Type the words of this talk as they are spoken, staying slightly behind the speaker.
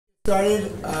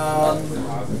Started. I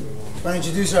want to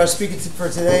introduce our speaker for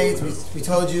today. We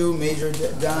told you Major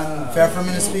Dan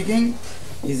Feferman is speaking.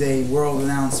 He's a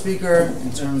world-renowned speaker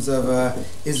in terms of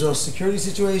Israel's security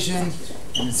situation,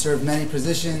 and served many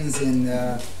positions in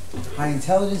high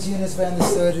intelligence units, if I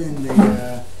understood, in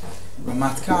the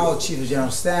Ramatkal, Chief of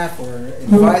General Staff, or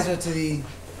advisor to the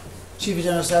Chief of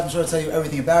General Staff. I'm sure I'll tell you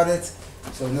everything about it.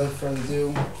 So no further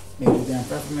ado, Major Dan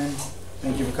Feferman,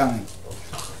 thank you for coming.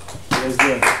 Like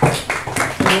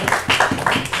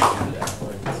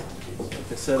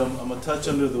I said, I'm a touch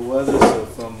under the weather, so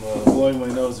if I'm blowing my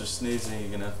nose or sneezing, you're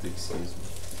going to have to excuse me.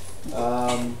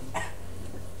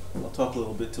 I'll talk a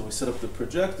little bit till we set up the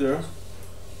projector,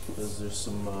 because there's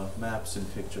some maps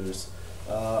and pictures.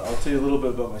 I'll tell you a little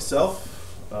bit about myself,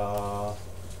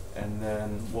 and then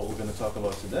what we're going to talk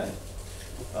about today.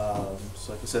 So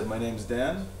like I said, my name's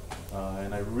Dan,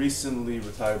 and I recently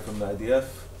retired from the IDF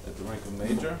at the rank of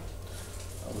Major.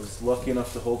 I was lucky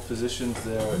enough to hold positions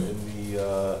there in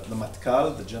the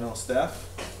Matkal, the General Staff,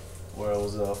 where I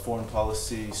was a foreign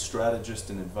policy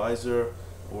strategist and advisor.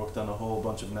 I worked on a whole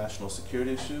bunch of national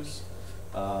security issues,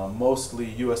 mostly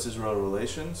U.S.-Israel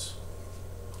relations.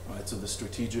 Right, so the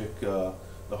strategic, the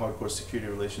hardcore security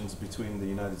relations between the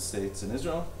United States and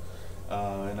Israel.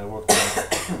 And I worked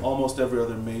on almost every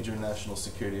other major national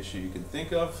security issue you can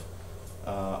think of.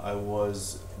 I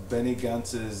was Benny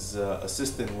Gantz's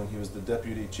assistant when he was the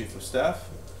Deputy Chief of Staff,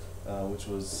 which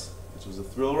was a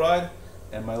thrill ride.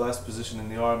 And my last position in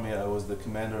the Army, I was the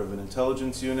commander of an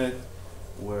intelligence unit,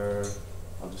 where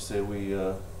I'll just say we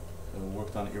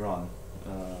worked on Iran.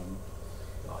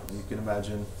 You can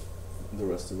imagine the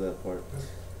rest of that part.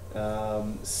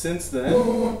 Since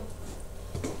then,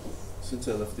 since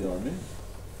I left the Army,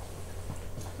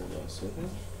 hold on a second.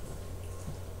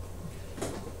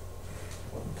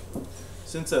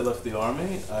 Since I left the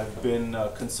Army, I've been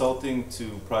consulting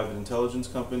to private intelligence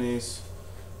companies.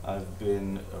 I've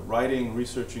been writing,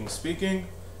 researching, speaking,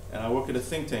 and I work at a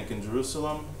think tank in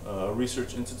Jerusalem, a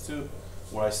research institute,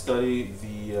 where I study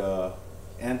the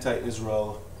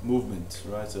anti-Israel movement.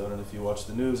 Right? So I don't know if you watch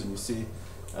the news and you see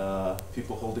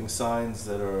people holding signs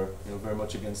that are very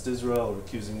much against Israel or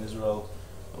accusing Israel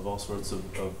of all sorts of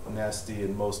nasty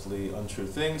and mostly untrue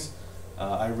things.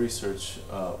 I research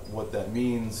what that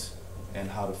means and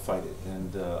how to fight it,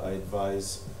 and I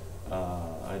advise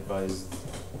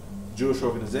Jewish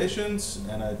organizations,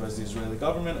 and I advise the Israeli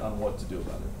government on what to do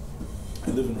about it.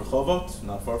 I live in Rehovot,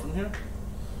 not far from here.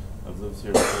 I've lived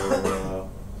here for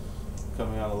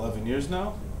coming on 11 years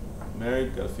now.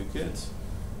 Married, got a few kids.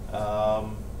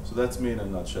 So that's me in a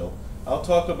nutshell. I'll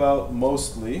talk about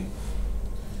mostly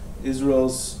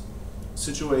Israel's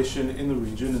situation in the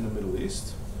region, in the Middle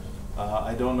East.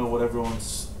 I don't know what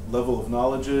everyone's level of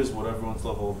knowledge is, what everyone's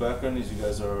level of background is. You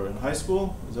guys are in high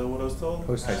school? Is that what I was told?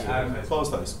 Post-high school.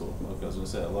 Post-high school. Okay, I was going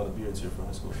to say, a lot of beards here for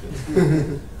high school kids.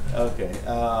 Okay.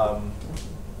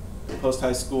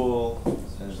 Post-high school,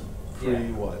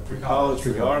 and what? Pre-college,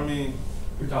 pre-army?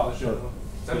 Pre-college, sure.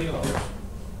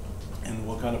 And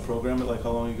what kind of program? Like,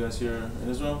 how long are you guys here in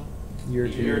Israel? Year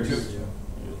two. Year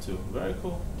two. Very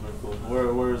cool. Very cool. Where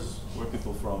are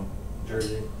people from?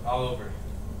 Jersey. All over.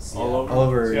 All over? All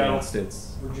over the Seattle. United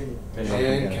States. Virginia. And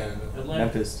Canada.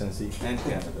 Memphis, Tennessee. And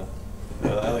Canada.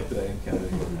 I like that, and Canada.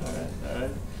 All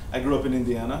right. I grew up in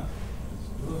Indiana.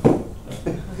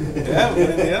 Yeah, we're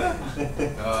in Indiana?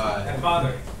 And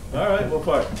father. All right, what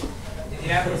part?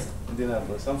 Indianapolis.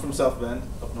 Indianapolis. I'm from South Bend,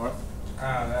 up north.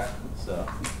 Ah, that. So.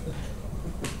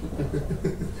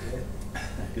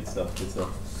 Good stuff, good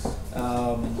stuff.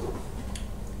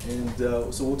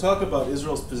 So we'll talk about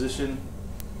Israel's position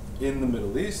in the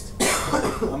Middle East.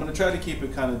 I'm going to try to keep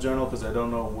it kind of general because I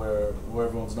don't know where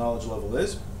everyone's knowledge level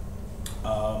is.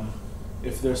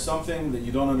 If there's something that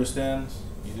you don't understand,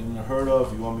 you didn't heard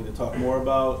of, you want me to talk more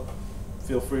about,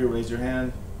 feel free to raise your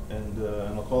hand and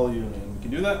I'll call you and we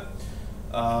can do that.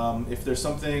 If there's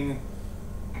something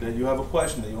that you have a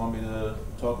question that you want me to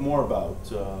talk more about,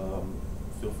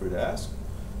 feel free to ask.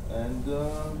 And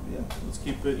yeah, let's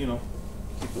keep it,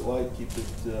 keep it light, keep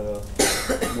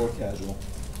it more casual.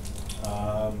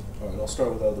 All right, I'll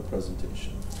start without the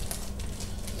presentation,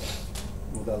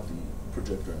 without the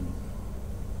projector.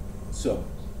 So,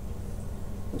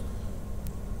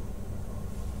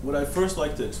 what I first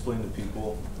like to explain to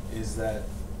people is that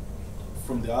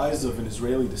from the eyes of an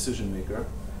Israeli decision maker,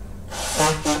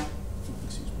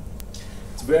 excuse me,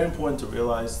 it's very important to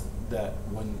realize that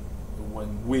when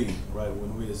we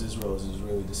as Israel, as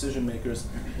Israeli decision makers,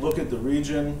 look at the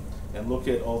region and look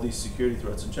at all these security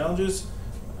threats and challenges,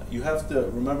 you have to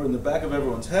remember in the back of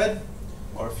everyone's head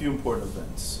are a few important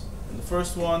events. And the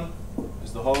first one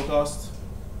is the Holocaust,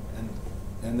 and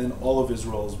and then all of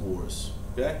Israel's wars.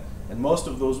 Okay, and most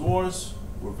of those wars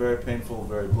were very painful,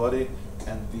 very bloody,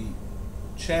 and the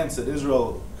chance that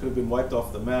Israel could have been wiped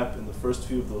off the map in the first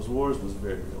few of those wars was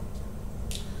very real.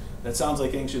 That sounds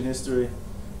like ancient history.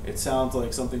 It sounds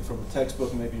like something from a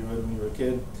textbook maybe you read when you were a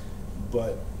kid,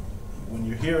 but when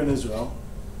you're here in Israel,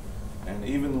 and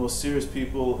even the most serious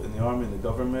people in the army and the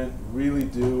government really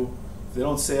do, if they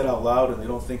don't say it out loud and they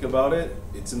don't think about it,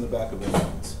 it's in the back of their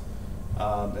minds.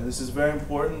 And this is very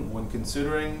important when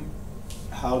considering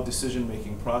how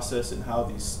decision-making process and how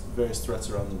these various threats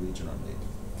around the region are made.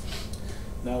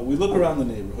 Now, we look around the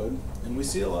neighborhood and we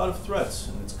see a lot of threats,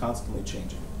 and it's constantly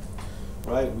changing.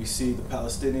 Right? We see the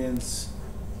Palestinians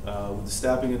with the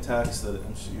stabbing attacks that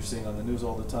you're seeing on the news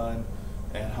all the time,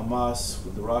 and Hamas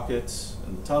with the rockets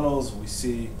and the tunnels. We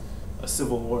see a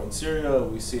civil war in Syria.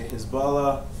 We see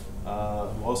Hezbollah,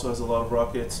 who also has a lot of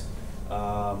rockets.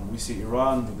 We see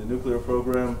Iran with the nuclear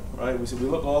program. Right? We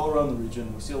look all around the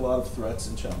region. We see a lot of threats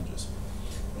and challenges,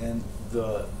 and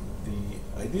the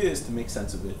idea is to make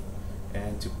sense of it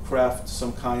and to craft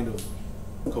some kind of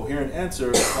coherent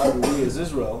answer. How do we, as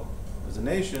Israel, as a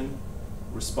nation,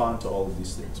 respond to all of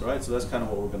these things, right? So that's kind of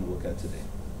what we're going to look at today.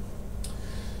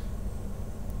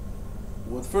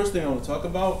 Well, the first thing I want to talk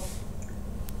about,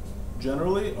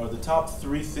 generally, are the top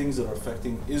 3 things that are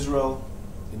affecting Israel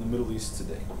in the Middle East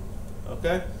today.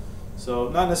 Okay? So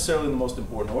not necessarily in the most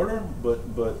important order, but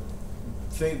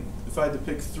if I had to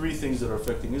pick 3 things that are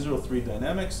affecting Israel, 3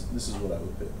 dynamics, this is what I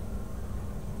would pick.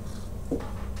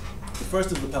 The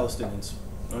first is the Palestinians.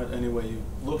 Right? Any way you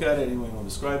look at it, any way you want to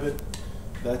describe it,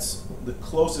 that's the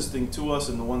closest thing to us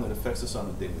and the one that affects us on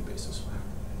a daily basis.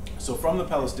 So from the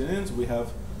Palestinians, we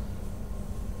have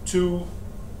 2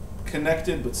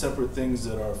 connected but separate things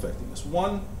that are affecting us.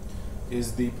 One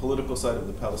is the political side of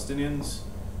the Palestinians,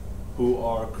 who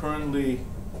are currently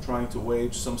trying to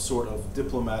wage some sort of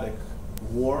diplomatic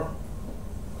war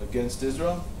against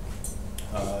Israel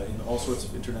in all sorts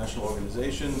of international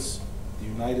organizations, the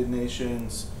United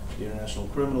Nations, the International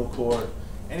Criminal Court,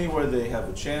 anywhere they have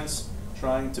a chance,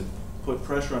 trying to put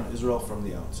pressure on Israel from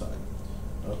the outside.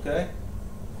 Okay?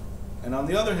 And on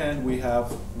the other hand, we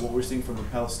have what we're seeing from the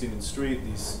Palestinian street,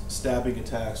 these stabbing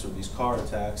attacks or these car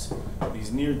attacks,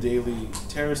 these near daily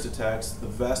terrorist attacks, the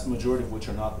vast majority of which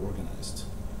are not organized.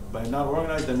 By not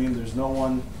organized, I mean there's no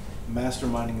one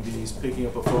masterminding these, picking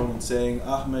up a phone and saying,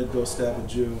 Ahmed, go stab a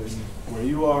Jew where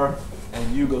you are,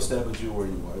 and you go stab a Jew where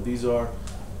you are. These are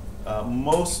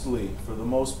mostly, for the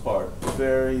most part,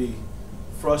 very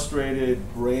frustrated,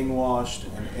 brainwashed,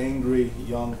 and angry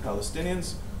young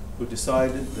Palestinians who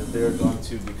decided that they're going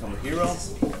to become a hero.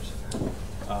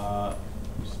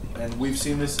 And we've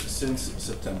seen this since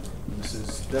September. This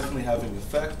is definitely having an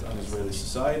effect on Israeli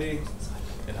society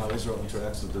and how Israel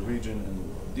interacts with the region and the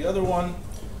world. The other one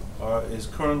is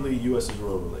currently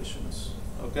U.S.-Israel relations.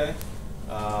 Okay?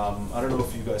 I don't know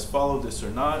if you guys followed this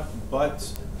or not,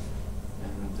 but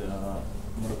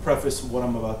I'm going to preface what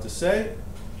I'm about to say.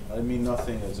 I mean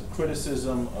nothing as a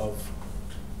criticism of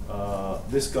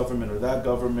this government or that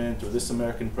government or this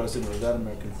American president or that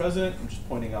American president. I'm just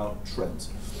pointing out trends.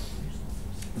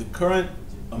 The current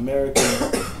American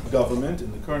government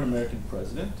and the current American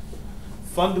president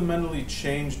fundamentally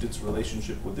changed its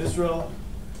relationship with Israel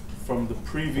from the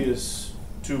previous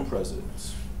 2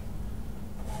 presidents.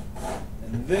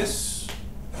 And this,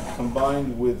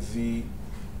 combined with the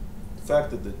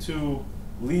fact that the 2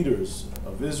 leaders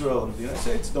of Israel and the United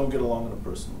States don't get along on a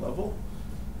personal level,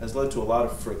 has led to a lot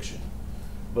of friction.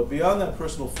 But beyond that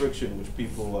personal friction, which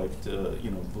people like to,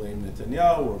 blame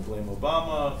Netanyahu or blame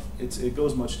Obama, it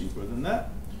goes much deeper than that.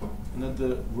 And that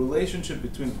the relationship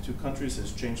between the 2 countries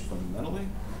has changed fundamentally.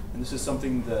 And this is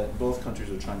something that both countries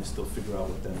are trying to still figure out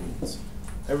what that means.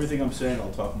 Everything I'm saying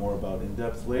I'll talk more about in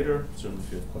depth later, certainly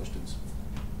if you have questions.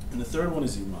 And the third one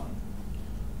is Iran.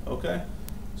 Okay?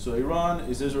 So Iran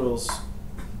is Israel's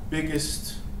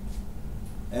biggest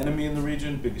enemy in the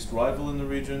region, biggest rival in the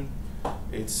region.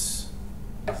 It's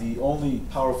the only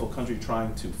powerful country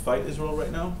trying to fight Israel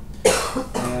right now.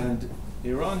 And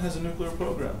Iran has a nuclear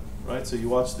program, right? So you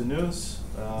watch the news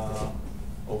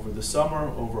over the summer,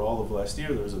 over all of last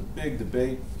year, there was a big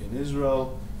debate in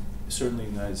Israel, certainly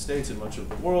in the United States and much of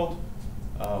the world,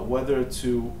 whether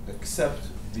to accept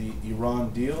the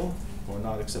Iran deal or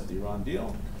not accept the Iran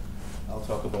deal. I'll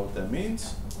talk about what that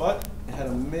means, but it had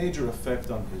a major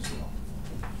effect on Israel.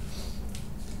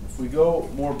 If we go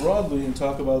more broadly and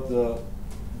talk about the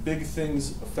big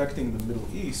things affecting the Middle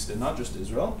East, and not just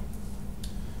Israel,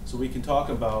 so we can talk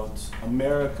about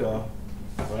America,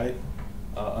 right,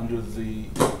 under the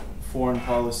foreign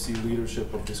policy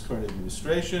leadership of this current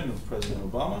administration, of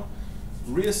President Obama,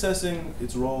 reassessing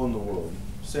its role in the world.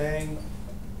 saying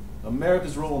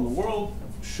America's role in the world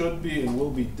should be and will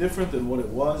be different than what it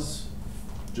was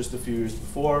just a few years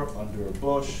before under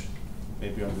Bush,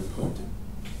 maybe under Clinton.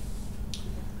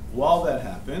 While that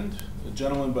happened, a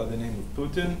gentleman by the name of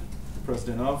Putin, the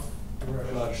president of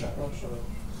Russia.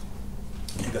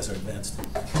 You guys are advanced.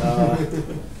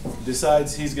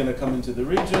 Decides he's going to come into the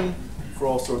region for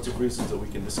all sorts of reasons that we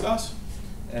can discuss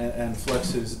and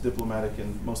flex his diplomatic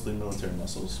and mostly military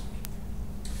muscles.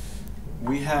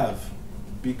 We have,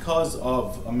 because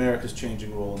of America's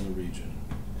changing role in the region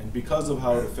and because of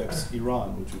how it affects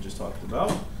Iran, which we just talked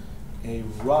about, a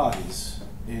rise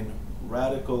in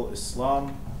radical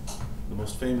Islam. The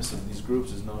most famous of these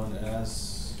groups is known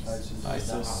as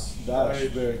ISIS. Daesh,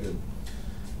 very good.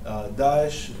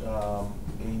 Daesh, a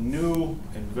new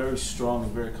and very strong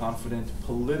and very confident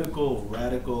political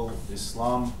radical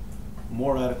Islam,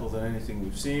 more radical than anything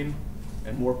we've seen,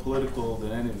 and more political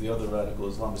than any of the other radical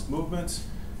Islamist movements.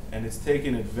 And it's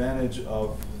taken advantage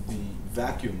of the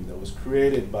vacuum that was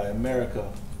created by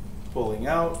America pulling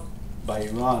out, by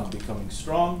Iran becoming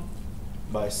strong,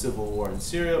 by civil war in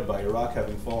Syria, by Iraq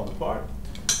having fallen apart.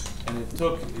 And it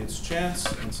took its chance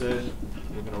and said,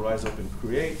 we're going to rise up and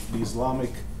create the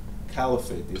Islamic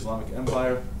Caliphate, the Islamic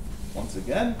Empire, once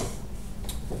again.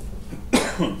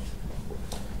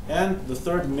 And the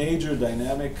third major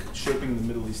dynamic shaping the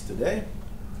Middle East today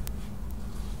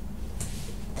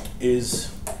is,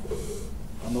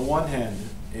 on the one hand,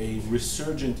 a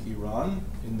resurgent Iran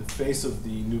in the face of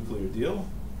the nuclear deal.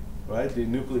 Right? The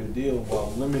nuclear deal,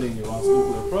 while limiting Iran's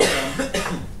nuclear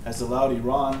program, has allowed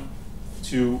Iran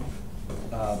to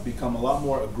become a lot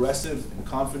more aggressive and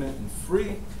confident and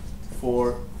free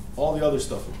for all the other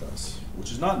stuff it does,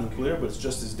 which is not nuclear, but it's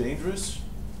just as dangerous,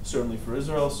 certainly for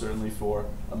Israel, certainly for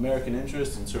American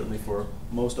interests, and certainly for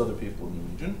most other people in the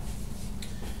region.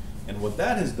 And what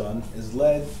that has done is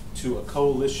led to a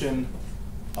coalition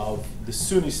of the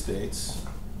Sunni states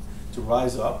to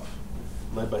rise up,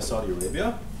 led by Saudi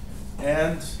Arabia,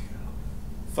 and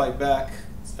fight back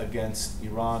against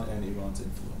Iran and Iran's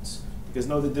influence. You guys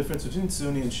know the difference between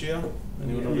Sunni and Shia?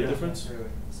 Anyone know the difference?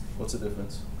 What's the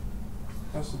difference?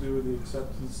 It has to do with the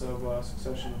acceptance of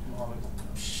succession of Muhammad.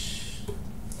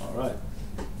 All right.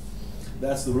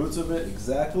 That's the roots of it,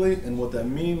 exactly. And what that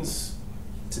means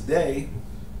today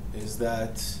is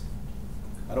that,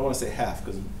 I don't want to say half,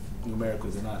 because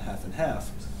numerically they're not half and half,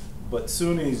 but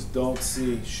Sunnis don't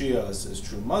see Shias as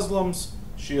true Muslims,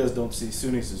 Shias don't see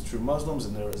Sunnis as true Muslims,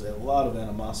 and there is a lot of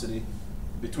animosity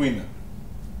between them.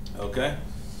 Okay?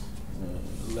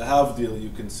 Lahavdil,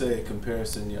 you can say,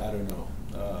 comparison, I don't know,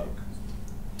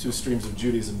 two streams of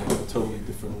Judaism that go totally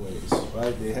different ways,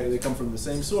 right? They come from the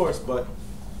same source, but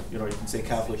you can say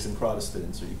Catholics and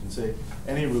Protestants, or you can say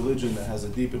any religion that has a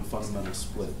deep and fundamental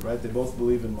split, right? They both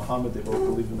believe in Muhammad, they both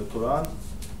believe in the Quran,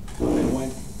 but they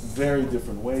went very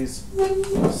different ways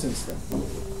since then.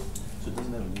 So it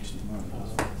doesn't have an HDMI,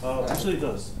 does it? Actually it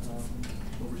does.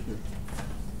 Over here.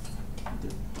 Right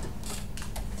there.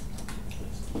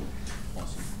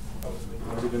 Awesome.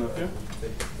 Is it going up here?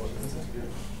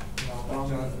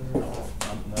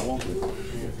 That won't be.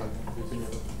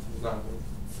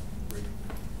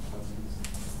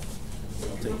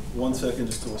 I'll take 1 second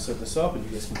just to set this up and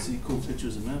you guys can see cool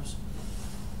pictures and maps.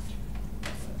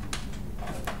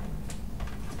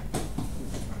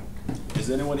 Is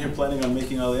anyone here planning on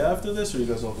making Aliyah after this, or you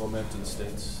guys all go back to the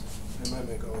States? I might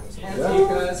make all this. Hands up, you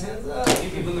guys, hands up. You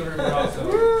people in the room are also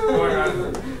going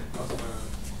around.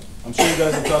 I'm sure you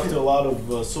guys have talked to a lot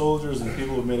of soldiers and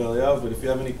people who've made Aliyah, but if you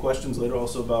have any questions later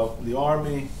also about the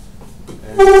army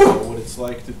and what it's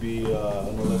like to be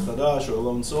an Oleh Chadash or a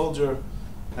lone soldier,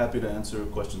 happy to answer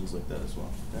questions like that as well.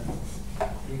 Okay?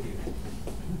 Thank you.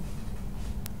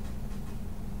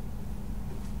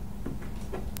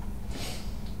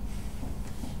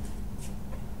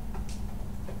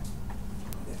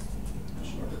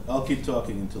 I'll keep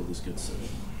talking until this gets set.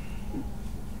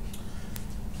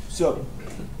 So,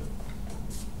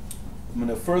 I'm going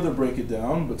to further break it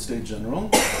down, but stay general,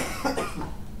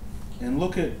 and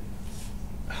look at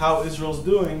how Israel's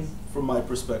doing from my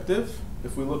perspective.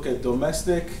 If we look at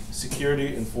domestic,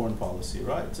 security, and foreign policy,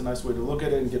 right? It's a nice way to look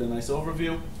at it and get a nice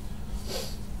overview.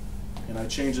 And I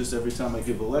change this every time I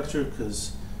give a lecture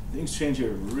because things change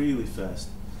here really fast.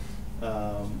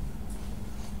 Yeah.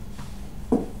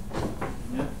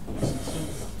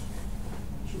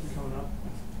 Should be coming up.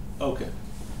 Okay.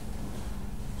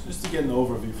 So just to get an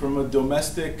overview from a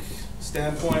domestic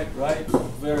standpoint, right?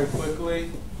 Very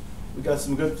quickly, we got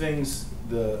some good things.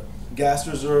 The gas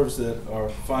reserves that are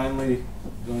finally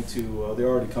going to, they're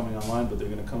already coming online, but they're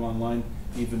going to come online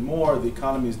even more. The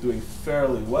economy is doing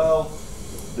fairly well.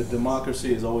 The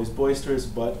democracy is always boisterous,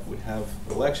 but we have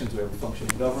elections, we have a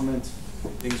functioning government,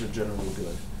 things are generally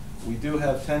good. We do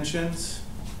have tensions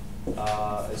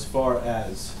as far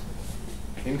as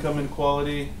income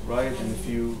inequality, right? And if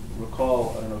you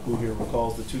recall, I don't know who here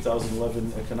recalls the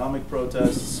 2011 economic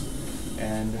protests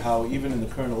and how even in the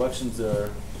current elections there are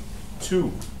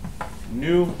two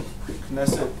new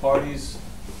Knesset parties,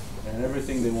 and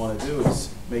everything they want to do is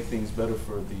make things better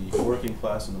for the working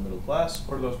class and the middle class.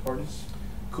 What are those parties?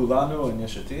 Kulanu and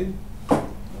Yeshivat.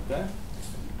 Okay.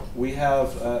 We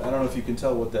have, I don't know if you can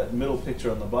tell what that middle picture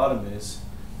on the bottom is.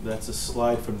 That's a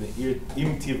slide from the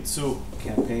Im Tirtzu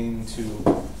campaign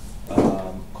to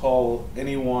call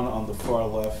anyone on the far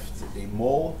left a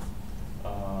mole.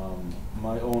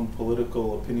 My own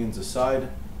political opinions aside,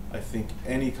 I think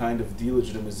any kind of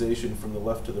delegitimization from the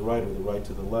left to the right or the right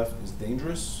to the left is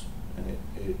dangerous, and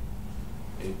it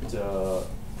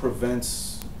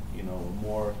prevents, you know, a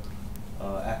more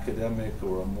academic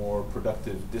or a more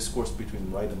productive discourse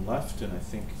between right and left. And I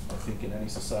think in any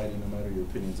society, no matter your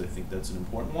opinions, I think that's an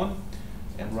important one.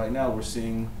 And right now we're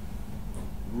seeing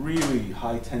really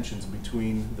high tensions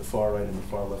between the far right and the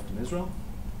far left in Israel.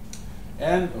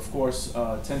 And of course,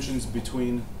 tensions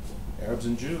between Arabs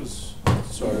and Jews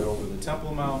started over the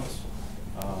Temple Mount,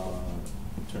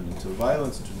 turned into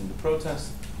violence, turned into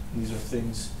protests. And these are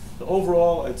things, so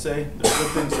overall, I'd say there are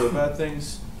good things, there are bad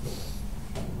things.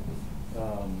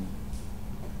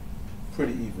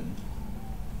 Pretty even.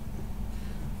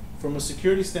 From a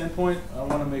security standpoint, I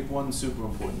want to make one super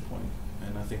important point,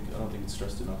 and I don't think it's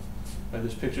stressed enough. Right,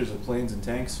 there's pictures of planes and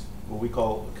tanks, what we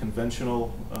call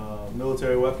conventional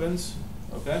military weapons.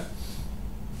 Okay,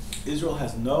 Israel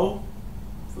has no,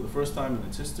 for the first time in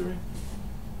its history,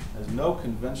 has no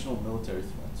conventional military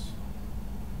threats.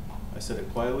 I said it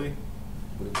quietly,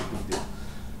 but it's a big deal.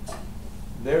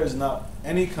 There is not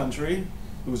any country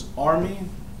whose army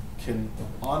can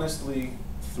honestly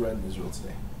threaten Israel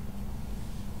today.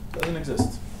 Doesn't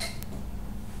exist.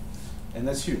 And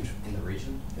that's huge. In the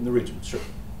region? In the region, sure.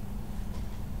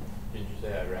 Did you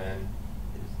say Iran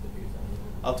is the biggest enemy?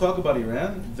 I'll talk about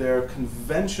Iran. Their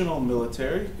conventional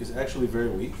military is actually very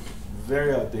weak,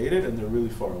 very outdated, and they're really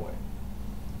far away.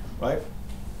 Right?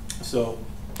 So,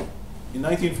 in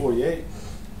 1948,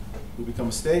 we become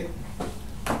a state.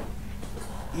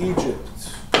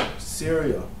 Egypt,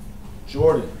 Syria,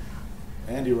 Jordan,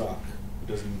 and Iraq, who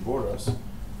doesn't even border us,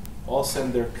 all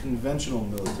send their conventional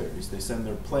militaries. They send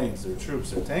their planes, their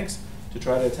troops, their tanks to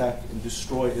try to attack and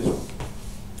destroy Israel.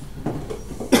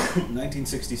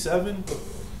 1967,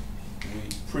 we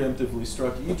preemptively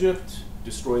struck Egypt,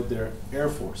 destroyed their air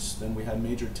force. Then we had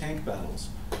major tank battles.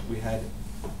 We had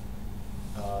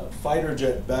fighter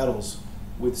jet battles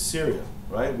with Syria,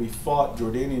 right? We fought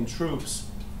Jordanian troops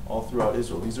all throughout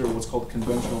Israel. These are what's called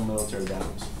conventional military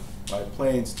battles, right?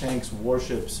 Planes, tanks,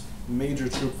 warships, major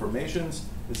troop formations.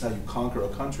 This is how you conquer a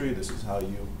country. This is how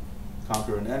you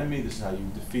conquer an enemy. This is how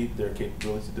you defeat their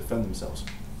capability to defend themselves.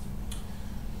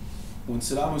 When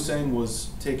Saddam Hussein was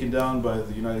taken down by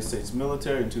the United States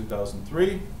military in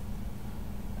 2003,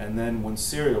 and then when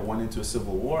Syria went into a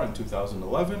civil war in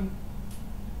 2011,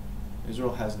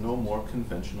 Israel has no more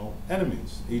conventional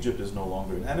enemies. Egypt is no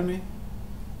longer an enemy.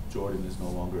 Jordan is no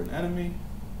longer an enemy.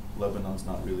 Lebanon's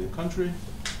not really a country,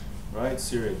 right?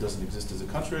 Syria doesn't exist as a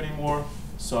country anymore.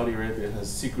 Saudi Arabia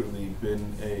has secretly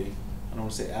been I don't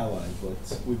want to say ally,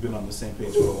 but we've been on the same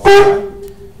page for a long time.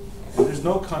 And there's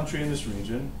no country in this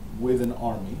region with an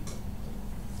army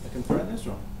that can threaten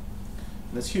Israel.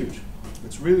 And that's huge.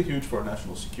 It's really huge for our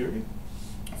national security,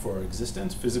 for our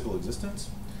existence, physical existence,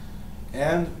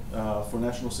 and for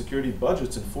national security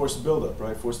budgets and force buildup,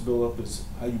 right? Force buildup is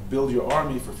how you build your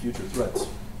army for future threats,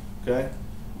 okay?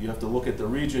 You have to look at the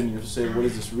region, you have to say, what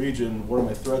is this region, what are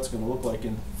my threats going to look like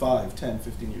in 5, 10,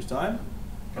 15 years' time?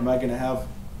 Am I going to have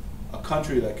a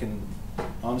country that can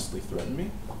honestly threaten me?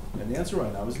 And the answer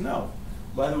right now is no.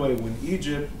 By the way, when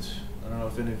Egypt, I don't know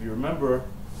if any of you remember,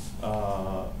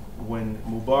 when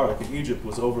Mubarak in Egypt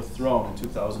was overthrown in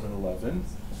 2011,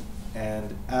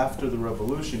 and after the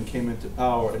revolution came into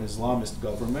power an Islamist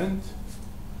government,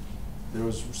 there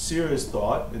was serious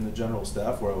thought in the general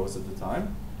staff, where I was at the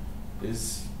time,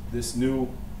 is this new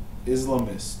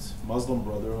Islamist, Muslim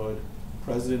Brotherhood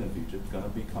president of Egypt going to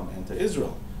become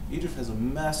anti-Israel? Egypt has a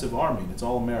massive army, and it's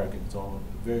all American. It's all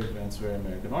a very advanced, very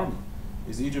American army.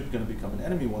 Is Egypt going to become an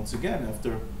enemy once again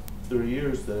after 30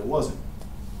 years that it wasn't?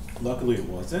 Luckily it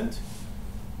wasn't,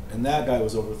 and that guy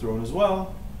was overthrown as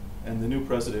well, and the new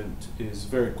president is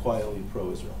very quietly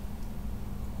pro-Israel.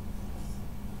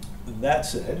 That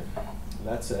said,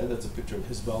 that's a picture of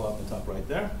Hezbollah on the top right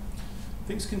there.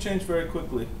 Things can change very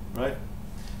quickly, right?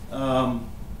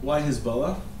 Why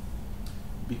Hezbollah?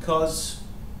 Because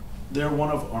they're one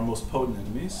of our most potent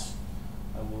enemies.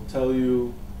 I will tell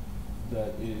you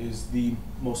that it is the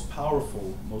most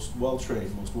powerful, most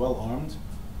well-trained, most well-armed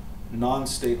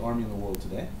non-state army in the world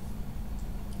today.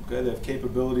 Okay, they have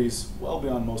capabilities well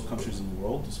beyond most countries in the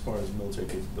world as far as military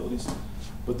capabilities,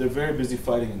 but they're very busy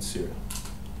fighting in Syria.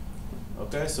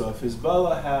 Okay, so if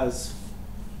Hezbollah has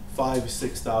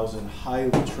 5,000-6,000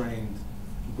 highly trained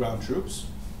ground troops,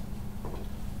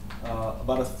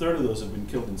 about a third of those have been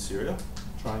killed in Syria,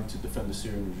 trying to defend the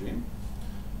Syrian regime,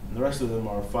 and the rest of them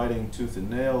are fighting tooth and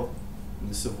nail in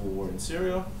the civil war in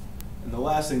Syria, and the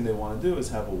last thing they want to do is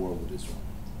have a war with Israel.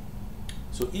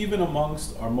 So even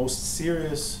amongst our most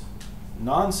serious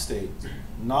non-state,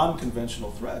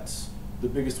 non-conventional threats, the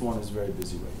biggest one is very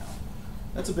busy right now.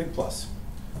 That's a big plus.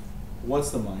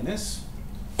 What's the minus?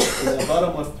 In the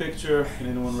bottom left picture, can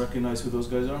anyone recognize who those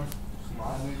guys are?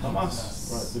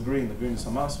 Hamas. Right, the green is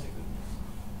Hamas.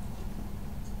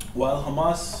 While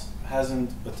Hamas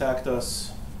hasn't attacked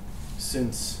us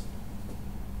since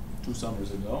 2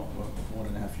 summers ago, or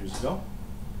 1.5 years ago,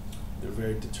 they're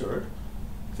very deterred.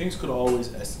 Things could always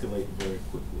escalate very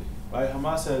quickly. Right?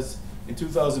 Hamas has, in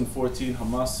 2014,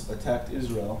 Hamas attacked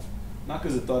Israel, not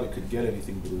because it thought it could get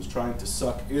anything, but it was trying to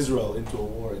suck Israel into a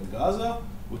war in Gaza,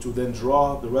 which would then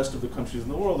draw the rest of the countries in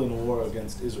the world in a war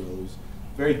against Israel. It was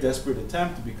a very desperate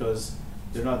attempt because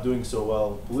they're not doing so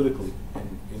well politically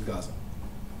in Gaza.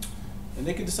 And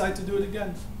they can decide to do it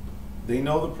again. They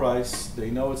know the price, they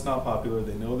know it's not popular,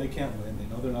 they know they can't win, they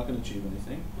know they're not going to achieve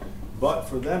anything. But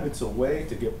for them, it's a way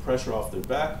to get pressure off their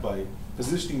back by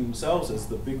positioning themselves as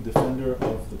the big defender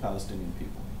of the Palestinian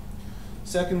people.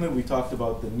 Secondly, we talked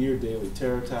about the near daily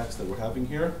terror attacks that we're having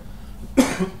here.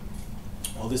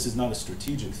 Well, this is not a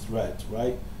strategic threat,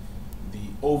 right? The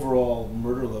overall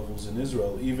murder levels in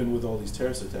Israel, even with all these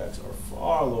terrorist attacks, are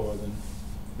far lower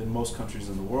than most countries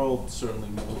in the world, certainly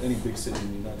any big city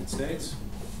in the United States.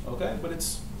 Okay, but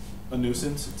it's a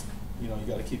nuisance. It's, you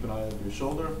got to keep an eye over your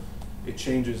shoulder. It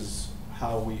changes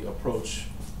how we approach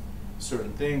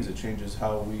certain things. It changes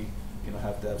how we,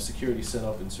 have to have security set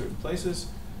up in certain places,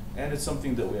 and it's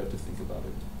something that we have to think about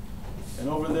it. And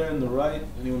over there in the right,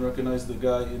 anyone recognize the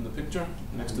guy in the picture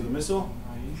next to the missile?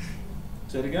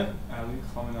 Say it again. Ali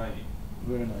Khamenei.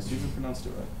 Very nice. You even pronounced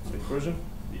it right. Speak Persian?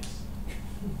 Yes.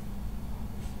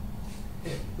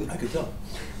 I could tell.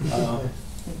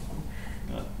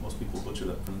 Most people butcher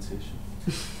that pronunciation.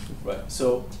 Right.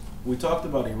 So we talked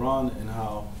about Iran and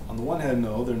how, on the one hand,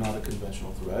 no, they're not a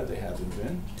conventional threat. They haven't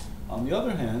been. On the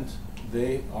other hand,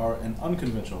 they are an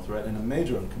unconventional threat and a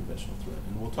major unconventional threat.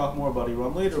 And we'll talk more about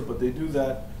Iran later, but they do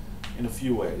that in a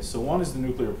few ways. So one is the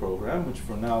nuclear program, which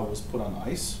for now was put on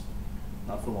ice.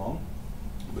 Not for long,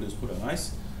 but it was put on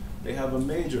ice. They have a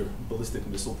major ballistic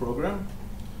missile program.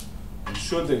 And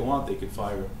should they want, they could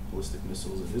fire ballistic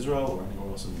missiles in Israel or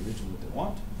anywhere else in the region that they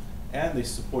want. And they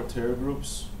support terror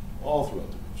groups all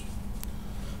throughout the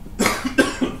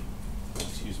region.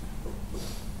 Excuse me.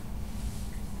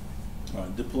 All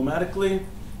right, diplomatically,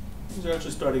 things are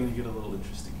actually starting to get a little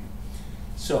interesting here.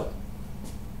 So,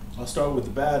 I'll start with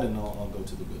the bad and I'll go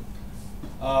to the good.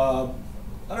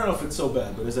 I don't know if it's so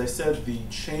bad, but as I said, the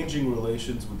changing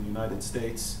relations with the United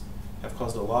States have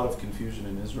caused a lot of confusion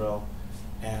in Israel.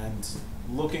 And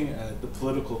looking at the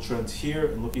political trends here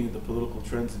and looking at the political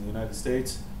trends in the United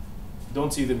States,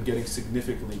 don't see them getting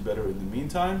significantly better in the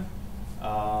meantime.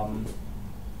 And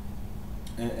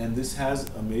this has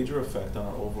a major effect on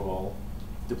our overall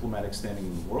diplomatic standing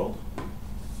in the world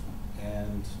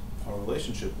and our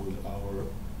relationship with our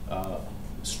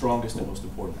strongest and most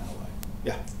important ally.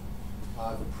 Yeah?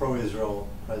 The pro-Israel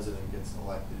president gets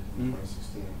elected in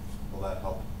 2016. Will that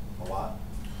help a lot?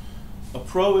 A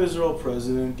pro-Israel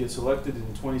president gets elected in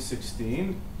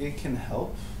 2016. It can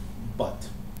help, but,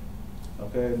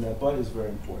 okay, and that but is very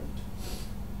important.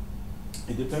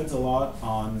 It depends a lot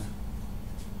on,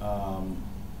 on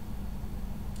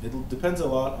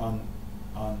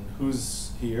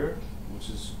who's here, which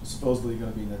is supposedly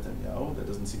going to be Netanyahu. That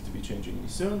doesn't seem to be changing any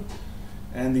soon,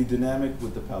 and the dynamic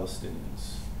with the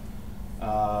Palestinians.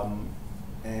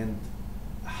 And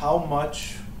how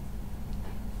much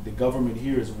the government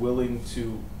here is willing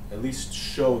to at least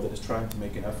show that it's trying to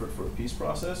make an effort for a peace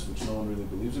process, which no one really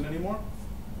believes in anymore,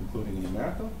 including in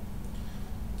America.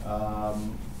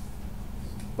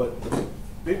 But the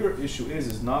bigger issue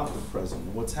is not the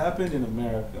president. What's happened in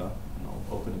America, and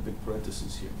I'll open a big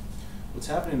parenthesis here, what's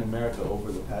happened in America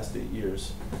over the past 8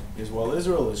 years is while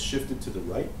Israel has shifted to the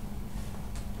right,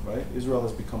 Israel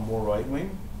has become more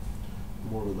right-wing,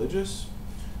 more religious,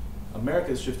 America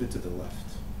has shifted to the left.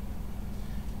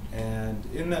 And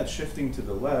in that shifting to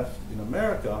the left, in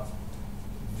America,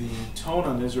 the tone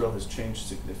on Israel has changed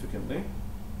significantly.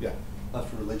 Yeah,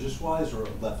 Left religious-wise or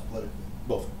left politically?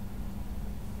 both.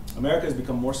 America has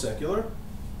become more secular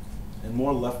and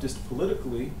more leftist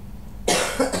politically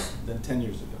than 10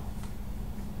 years ago.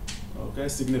 Okay,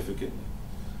 significantly.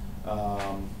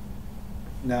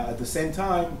 Now, at the same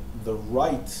time, the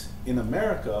right in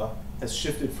America has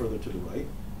shifted further to the right.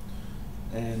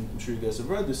 And I'm sure you guys have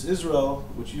read this. Israel,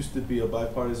 which used to be a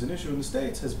bipartisan issue in the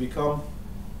States, has become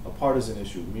a partisan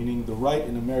issue, meaning the right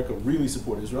in America really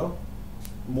support Israel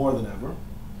more than ever.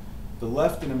 The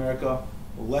left in America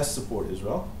less support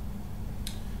Israel.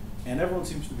 And everyone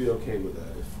seems to be okay with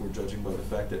that if we're judging by the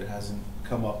fact that it hasn't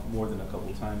come up more than a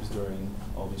couple times during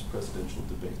all these presidential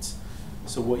debates.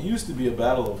 So what used to be a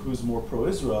battle of who's more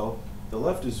pro-Israel, the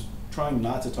left is trying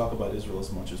not to talk about Israel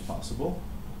as much as possible.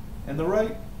 And the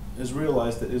right has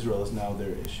realized that Israel is now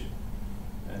their issue.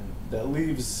 And that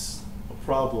leaves a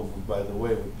problem, by the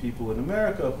way, with people in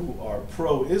America who are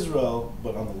pro-Israel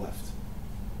but on the left.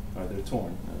 They're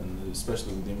torn, and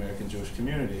especially with the American Jewish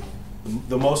community,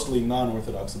 the mostly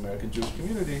non-Orthodox American Jewish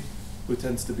community, who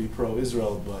tends to be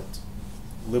pro-Israel but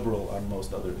liberal on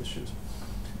most other issues.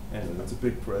 And that's a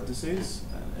big parenthesis,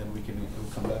 and we'll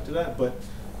come back to that. But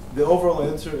the overall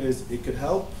answer is it could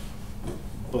help,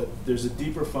 but there's a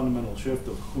deeper fundamental shift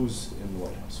of who's in the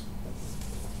White House.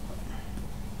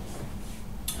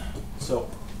 So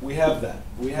we have that.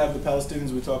 We have the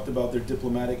Palestinians. We talked about their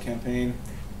diplomatic campaign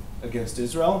against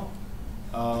Israel.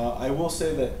 I will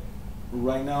say that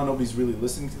right now nobody's really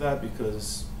listening to that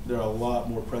because there are a lot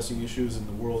more pressing issues in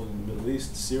the world in the Middle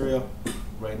East. Syria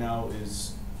right now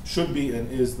should be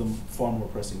and is the far more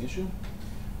pressing issue.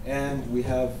 And we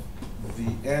have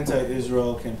the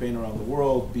anti-Israel campaign around the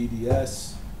world,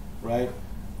 BDS, right?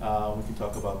 We can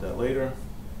talk about that later.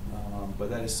 But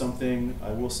that is something,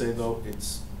 I will say though,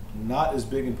 it's not as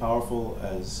big and powerful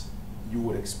as you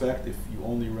would expect if you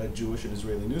only read Jewish and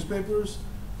Israeli newspapers,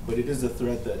 but it is a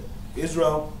threat that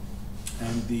Israel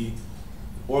and the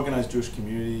organized Jewish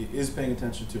community is paying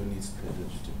attention to and needs to pay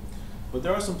attention to. But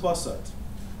there are some plus sides.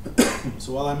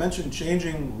 So while I mentioned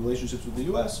changing relationships with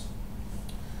the US,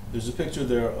 there's a picture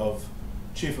there of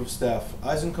Chief of Staff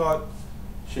Eisenkot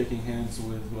shaking hands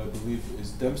with who I believe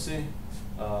is Dempsey,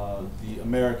 the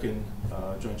American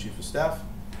Joint Chief of Staff.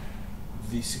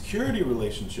 The security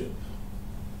relationship,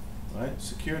 right?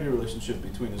 Security relationship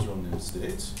between Israel and the United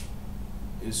States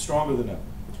is stronger than ever.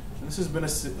 And this has been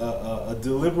a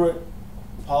deliberate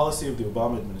policy of the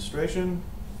Obama administration,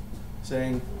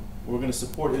 saying we're going to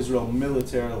support Israel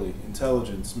militarily,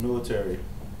 intelligence, military,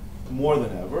 more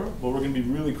than ever, but we're going to be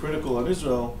really critical on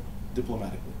Israel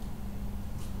diplomatically.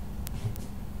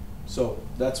 So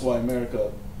that's why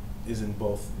America is in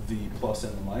both the plus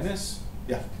and the minus.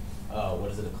 Yeah. What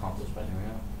does it accomplish by doing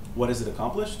that? What has it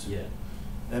accomplished? Yeah.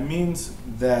 That means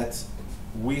that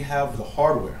we have the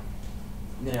hardware.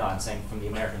 No, I'm saying from the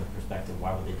American perspective,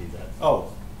 why would they do that?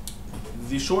 Oh,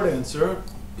 the short answer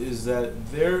is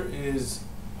that there is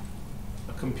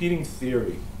a competing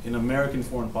theory in American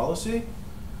foreign policy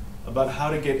about how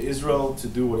to get Israel to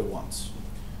do what it wants.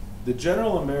 The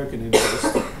general American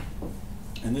interest,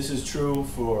 and this is true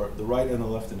for the right and the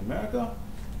left in America,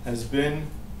 has been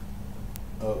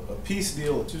a peace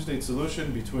deal, a two-state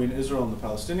solution between Israel and the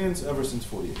Palestinians ever since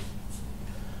 '48.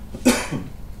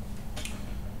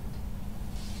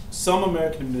 Some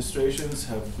American administrations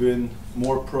have been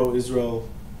more pro-Israel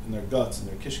in their guts, in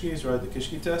their kishkis, right, the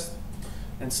kishki test,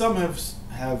 and some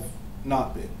have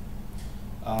not been.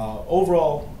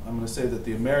 Overall, I'm going to say that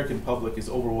the American public is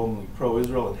overwhelmingly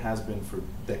pro-Israel and has been for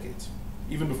decades,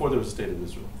 even before there was a state of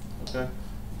Israel. Okay,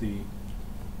 the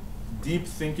deep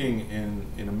thinking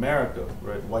in America,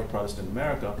 right, white Protestant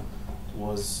America,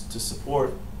 was to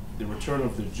support the return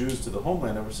of the Jews to the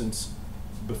homeland ever since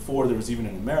before there was even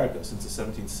an America, since the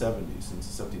 1770s, since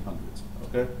the 1700s.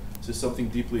 Okay, so something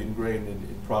deeply ingrained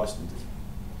in Protestantism.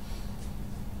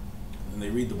 When they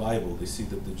read the Bible, they see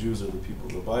that the Jews are the people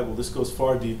of the Bible. This goes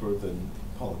far deeper than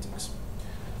politics.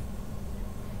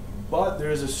 But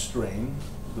there is a strain,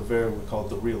 we call it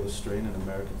the realist strain in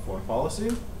American foreign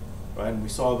policy, right? And we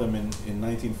saw them in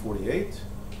 1948,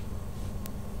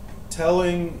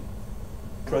 telling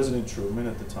President Truman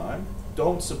at the time,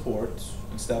 don't support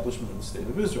establishment of the State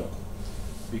of Israel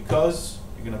because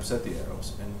you're going to upset the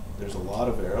Arabs. And there's a lot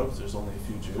of Arabs, there's only a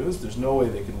few Jews, there's no way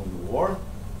they can win the war.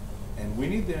 And we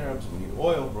need the Arabs, we need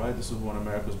oil, right? This is when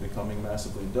America was becoming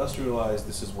massively industrialized.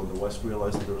 This is when the West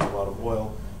realized that there was a lot of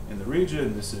oil in the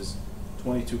region. This is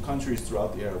 22 countries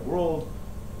throughout the Arab world,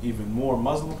 even more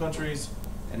Muslim countries.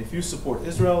 And if you support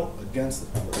Israel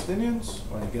against the Palestinians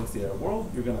or against the Arab world,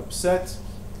 you're going to upset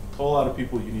a whole lot of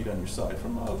people you need on your side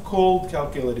from a cold,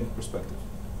 calculating perspective.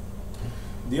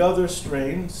 The other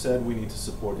strain said we need to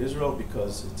support Israel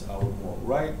because it's our moral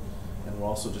right, and we're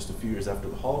also just a few years after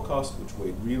the Holocaust, which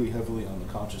weighed really heavily on the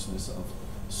consciousness of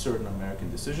certain American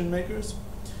decision makers.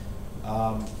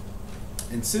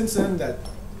 And since then, that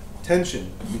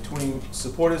tension between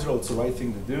support Israel, it's the right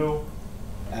thing to do,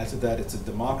 add to that it's a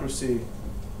democracy,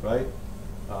 right?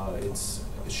 It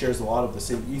shares a lot of the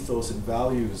same ethos and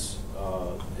values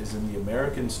as in the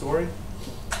American story,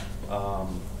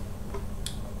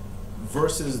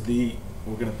 versus the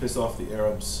we're going to piss off the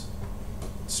Arabs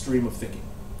stream of thinking.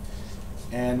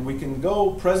 And we can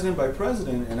go president by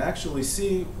president and actually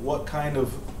see what kind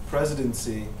of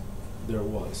presidency there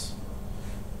was.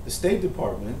 The State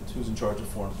Department, who's in charge of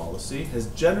foreign policy, has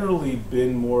generally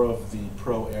been more of the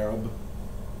pro-Arab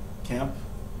camp.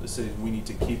 They say we need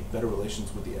to keep better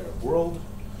relations with the Arab world.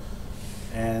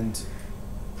 And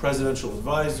presidential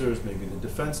advisors, maybe the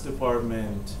Defense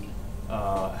Department,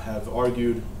 have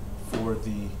argued for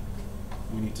the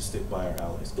we need to stick by our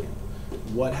allies camp.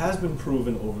 What has been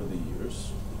proven over the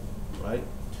years, right,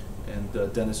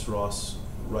 and Dennis Ross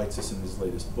writes this in his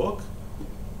latest book,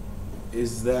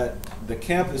 is that the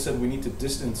camp that said we need to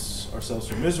distance ourselves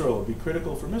from Israel, be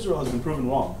critical from Israel, has been proven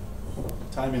wrong,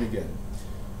 time and again.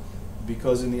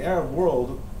 Because in the Arab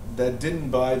world, that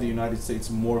didn't buy the United States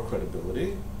more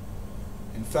credibility.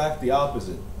 In fact, the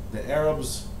opposite. The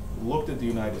Arabs looked at the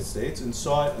United States and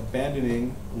saw it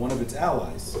abandoning one of its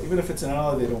allies. Even if it's an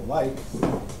ally they don't like,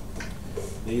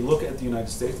 they look at the United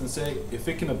States and say, if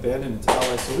it can abandon its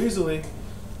allies so easily,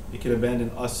 it can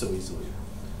abandon us so easily.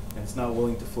 And it's not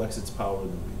willing to flex its power in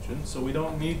the region. So we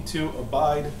don't need to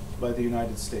abide by the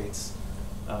United States'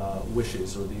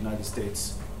 wishes or the United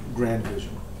States' grand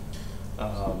vision.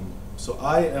 So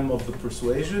I am of the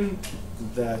persuasion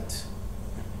that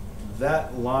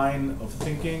that line of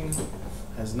thinking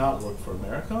has not worked for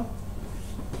America.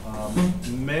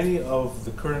 Many of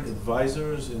the current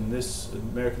advisors in this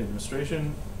American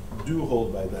administration do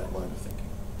hold by that line of thinking.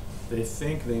 They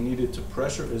think they needed to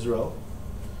pressure Israel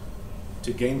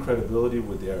to gain credibility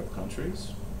with the Arab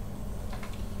countries,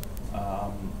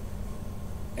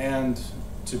 and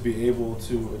to be able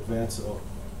to advance a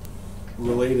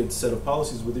related set of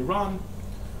policies with Iran.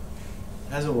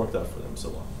 Hasn't worked out for them so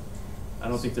well. I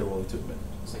don't think they're willing to admit it.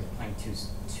 It's like playing two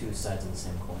sides of the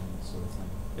same coin, sort of thing.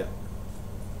 Yeah.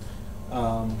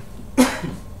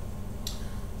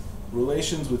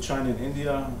 Relations with China and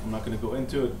India, I'm not going to go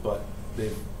into it, but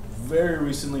they've very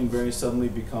recently and very suddenly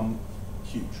become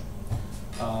huge.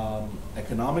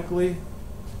 Economically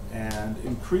and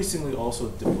increasingly also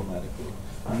diplomatically.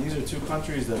 And these are two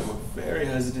countries that were very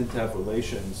hesitant to have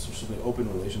relations, or certainly open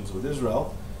relations with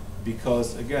Israel,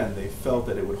 because, again, they felt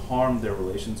that it would harm their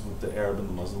relations with the Arab and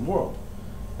the Muslim world.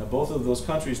 Now, both of those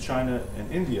countries, China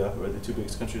and India, who are the two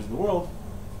biggest countries in the world,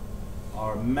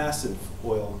 are massive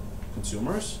oil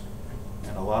consumers,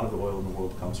 and a lot of the oil in the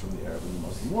world comes from the Arab and the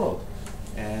Muslim world.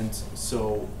 And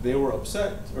so they were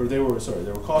upset, or they were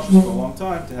cautious for a long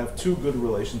time to have too good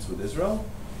relations with Israel,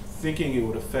 thinking it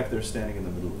would affect their standing in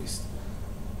the Middle East.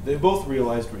 They both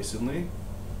realized recently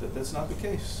that that's not the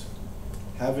case.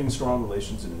 Having strong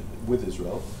relations with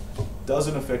Israel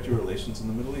doesn't affect your relations in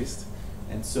the Middle East.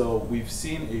 And so we've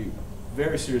seen a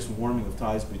very serious warming of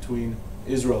ties between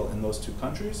Israel and those two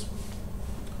countries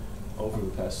over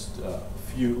the past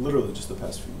literally just the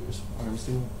past few years. Arms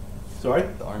deal? Sorry?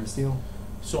 The arms deal?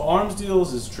 So arms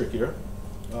deals is trickier.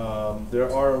 There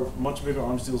are much bigger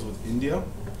arms deals with India,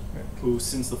 who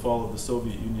since the fall of the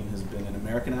Soviet Union has been an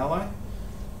American ally.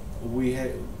 We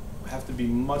have to be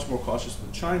much more cautious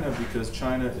with China because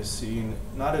China is seen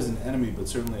not as an enemy, but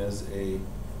certainly as a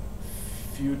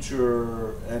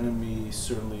future enemy,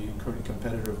 certainly current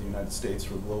competitor of the United States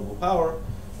for global power.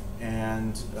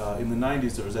 And in the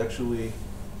 90s, there was actually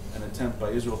an attempt by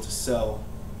Israel to sell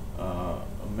a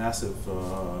massive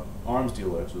arms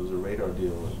deal. Actually, it was a radar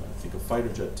deal, and I think a fighter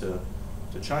jet to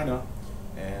China.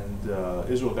 And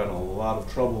Israel got in a lot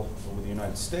of trouble with the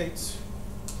United States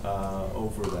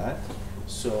over that.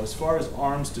 So as far as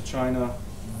arms to China,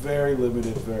 very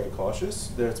limited, very cautious.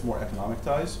 There it's more economic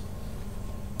ties.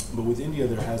 But with India,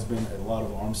 there has been a lot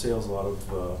of arms sales, a lot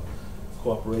of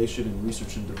cooperation in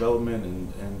research and development,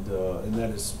 and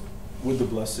that is with the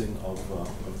blessing of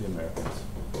the Americans.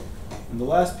 And the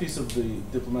last piece of the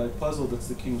diplomatic puzzle, that's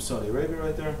the King of Saudi Arabia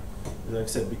right there. Like I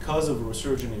said, because of a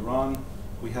resurgent Iran,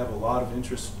 we have a lot of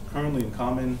interest currently in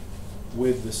common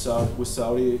with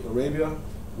Saudi Arabia,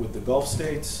 with the Gulf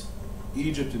states,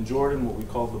 Egypt and Jordan, what we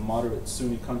call the moderate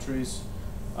Sunni countries.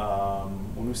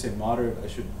 When we say moderate,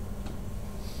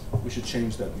 we should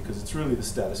change that because it's really the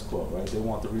status quo, right? They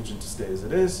want the region to stay as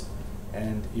it is,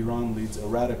 and Iran leads a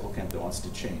radical camp that wants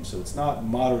to change. So it's not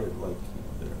moderate like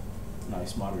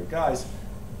nice, moderate guys,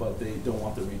 but they don't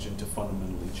want the region to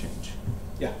fundamentally change.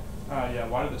 Yeah. Yeah,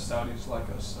 why do the Saudis like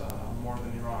us more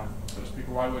than Iran, so to speak?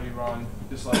 Why would Iran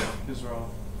dislike Israel?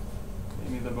 I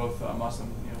mean, they're both Muslim,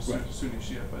 Right. Sunni,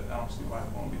 Shia, but I don't see why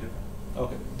it won't be different.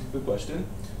 Okay, good question.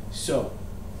 So,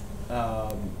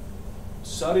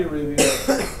 Saudi Arabia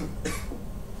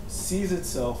sees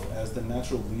itself as the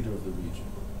natural leader of the region.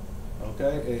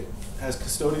 Okay, it has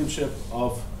custodianship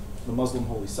of the Muslim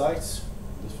holy sites,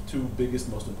 the two biggest,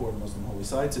 most important Muslim holy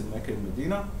sites in Mecca and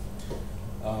Medina.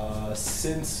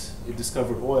 Since it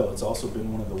discovered oil, it's also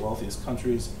been one of the wealthiest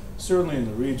countries, certainly in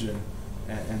the region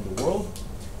and the world,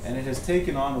 and it has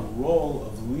taken on a role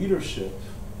of leadership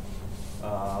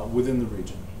within the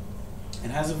region,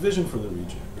 and has a vision for the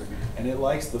region. And it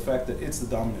likes the fact that it's the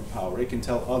dominant power. It can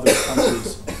tell other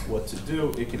countries what to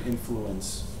do. It can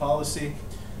influence policy.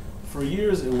 For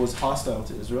years, it was hostile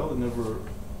to Israel. It never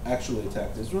actually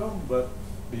attacked Israel, but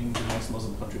being the nice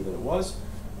Muslim country that it was,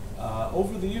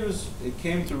 over the years, it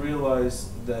came to realize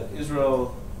that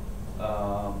Israel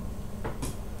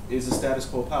is a status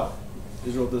quo power.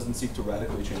 Israel doesn't seek to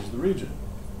radically change the region.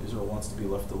 Israel wants to be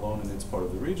left alone in its part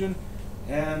of the region.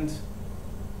 And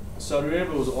Saudi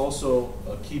Arabia was also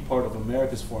a key part of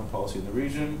America's foreign policy in the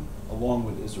region, along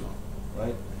with Israel,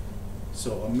 right?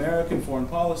 So American foreign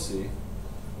policy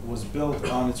was built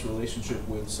on its relationship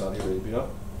with Saudi Arabia,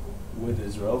 with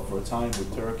Israel, for a time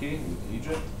with Turkey, with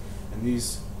Egypt, and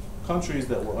these countries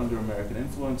that were under American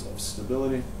influence of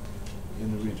stability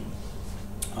in the region.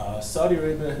 Saudi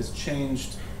Arabia has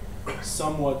changed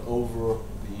somewhat over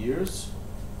the years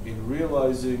in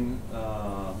realizing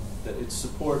that its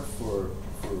support for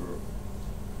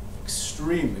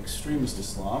extremist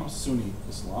Islam, Sunni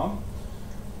Islam,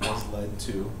 has led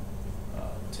to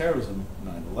terrorism,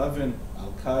 9/11,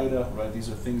 Al-Qaeda, right? These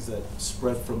are things that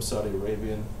spread from Saudi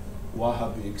Arabian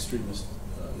Wahhabi extremist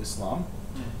Islam.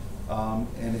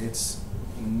 And it's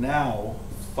now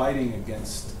fighting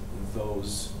against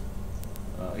those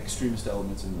extremist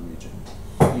elements in the region.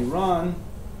 Iran,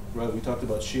 right, we talked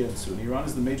about Shia and Sunni. Iran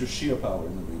is the major Shia power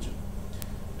in the region.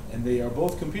 And they are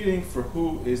both competing for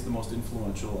who is the most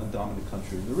influential and dominant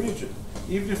country in the region.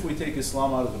 Even if we take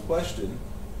Islam out of the question,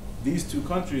 these two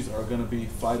countries are going to be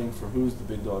fighting for who's the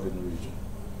big dog in the region.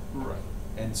 Right.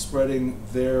 And spreading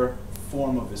their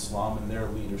form of Islam and their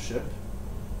leadership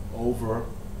over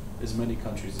as many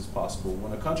countries as possible.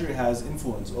 When a country has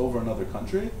influence over another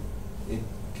country, it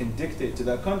can dictate to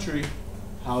that country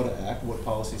how to act, what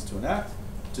policies to enact,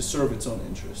 to serve its own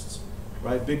interests,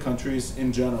 right? Big countries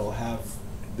in general have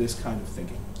this kind of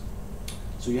thinking.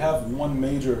 So you have one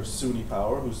major Sunni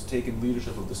power who's taken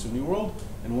leadership of the Sunni world,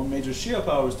 and one major Shia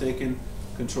power who's taken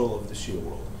control of the Shia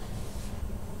world.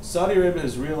 Saudi Arabia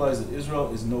has realized that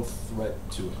Israel is no threat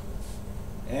to it,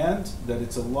 and that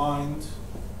it's aligned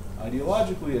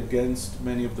ideologically against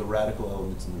many of the radical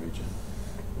elements in the region.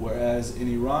 Whereas in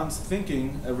Iran's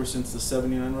thinking, ever since the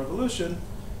 79 revolution,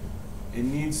 it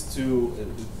needs to,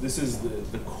 this is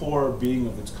the core being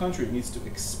of its country, it needs to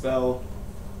expel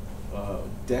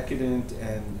decadent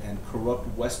and corrupt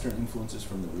Western influences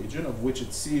from the region, of which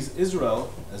it sees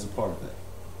Israel as a part of that.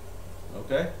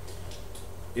 Okay?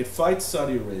 It fights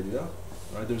Saudi Arabia,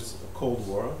 right? There's a Cold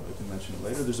War, I can mention it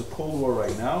later. There's a Cold War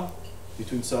right now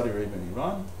between Saudi Arabia and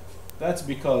Iran. That's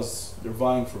because they're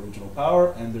vying for regional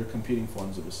power and they're competing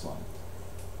forms of Islam.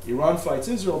 Iran fights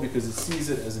Israel because it sees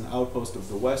it as an outpost of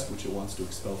the West, which it wants to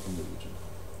expel from the region.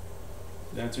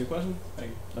 Did that answer your question?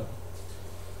 Thank you. Okay.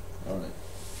 All right.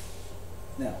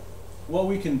 Now, what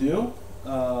we can do,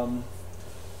 I'll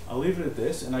leave it at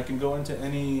this, and I can go into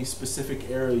any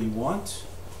specific area you want.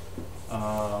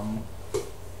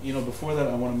 Before that,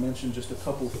 I want to mention just a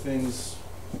couple things,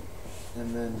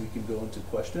 and then we can go into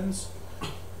questions.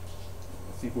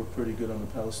 I think we're pretty good on the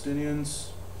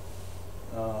Palestinians.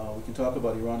 We can talk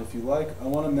about Iran if you like. I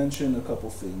want to mention a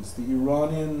couple things. The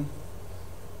Iranian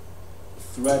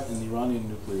threat and the Iranian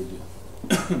nuclear deal.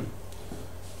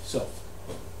 So,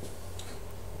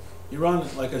 Iran,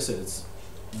 like I said, it's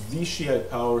the Shiite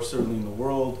power certainly in the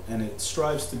world, and it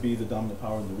strives to be the dominant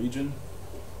power in the region.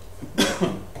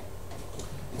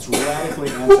 It's radically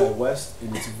anti-West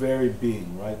in its very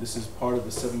being, right? This is part of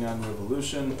the 79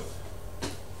 revolution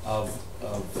of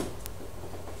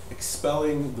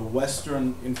expelling the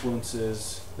Western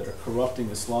influences that are corrupting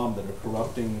Islam, that are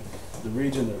corrupting the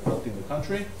region, that are corrupting the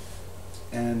country,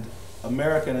 and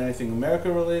America and anything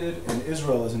America related, and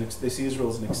Israel as they see Israel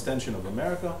as an extension of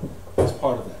America, as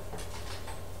part of that.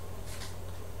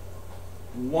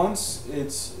 Once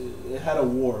it had a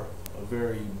war, a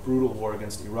very brutal war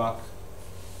against Iraq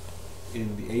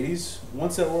in the 80s.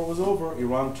 Once that war was over,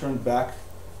 Iran turned back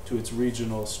to its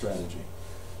regional strategy.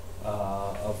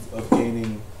 of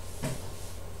gaining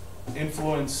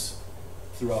influence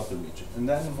throughout the region. And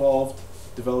that involved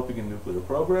developing a nuclear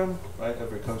program, right?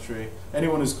 Every country,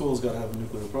 anyone who's cool has got to have a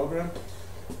nuclear program,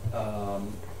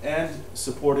 and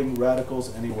supporting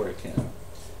radicals anywhere it can.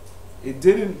 It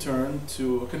didn't turn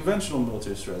to a conventional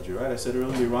military strategy, right? I said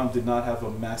earlier Iran did not have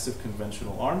a massive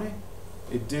conventional army.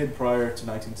 It did prior to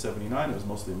 1979, it was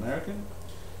mostly American,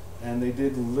 and they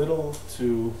did little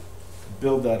to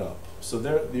build that up. So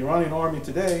the Iranian army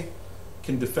today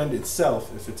can defend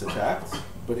itself if it's attacked,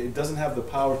 but it doesn't have the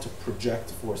power to project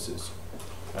forces.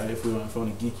 Right? If we want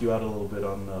to geek you out a little bit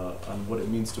on what it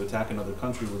means to attack another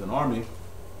country with an army,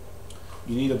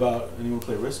 you need about, anyone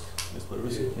play Risk? Let's play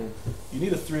Risk. Yeah. You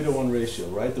need a 3-to-1 ratio,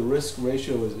 right? The risk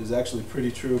ratio is actually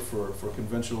pretty true for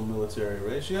conventional military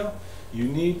ratio. You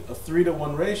need a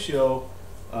 3-to-1 ratio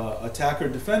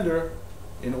attacker-defender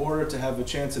in order to have a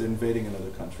chance at invading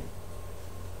another country.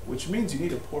 Which means you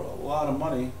need to pour a lot of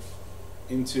money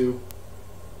into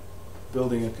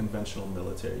building a conventional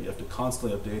military. You have to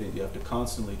constantly update it, you have to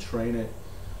constantly train it.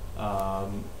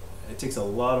 It takes a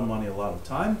lot of money, a lot of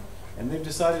time. And they've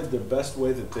decided the best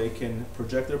way that they can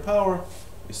project their power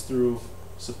is through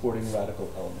supporting radical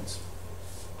elements.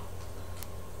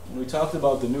 When we talked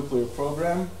about the nuclear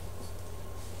program,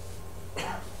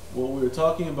 what we were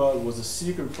talking about was a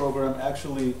secret program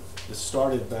actually that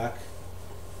started back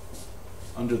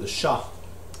under the Shah,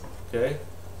 okay?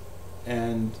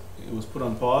 And it was put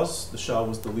on pause. The Shah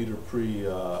was the leader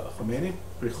pre-Khomeini,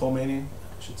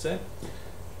 I should say.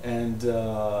 And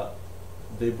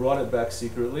they brought it back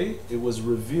secretly. It was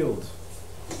revealed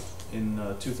in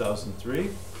 2003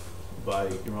 by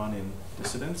Iranian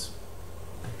dissidents.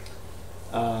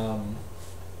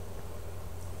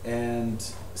 And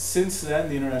since then,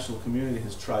 the international community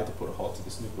has tried to put a halt to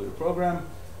this nuclear program.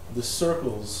 The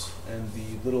circles and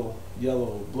the little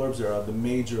yellow blurbs there are the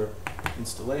major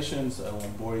installations. I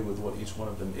won't bore you with what each one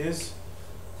of them is.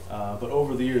 But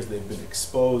over the years, they've been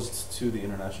exposed to the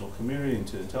international community and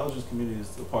to the intelligence community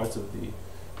as the parts of the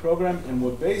program. And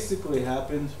what basically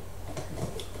happened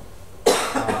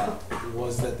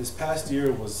was that this past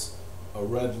year was a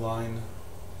red line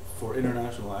for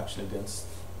international action against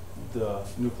the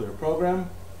nuclear program.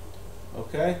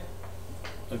 Okay?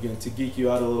 Again, to geek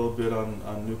you out a little bit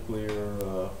on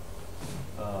nuclear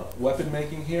weapon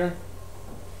making here,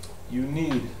 you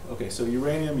need, okay, so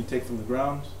uranium you take from the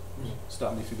ground.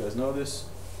 Stop me if you guys know this.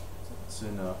 It's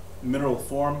in a mineral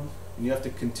form, and you have to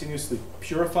continuously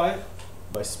purify it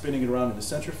by spinning it around in a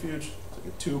centrifuge. It's like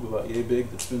a tube about yay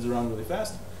big that spins around really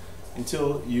fast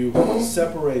until you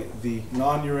separate the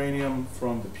non-uranium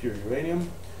from the pure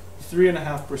uranium.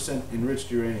 3.5%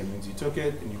 enriched uranium means you took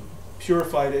it and you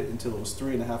purified it until it was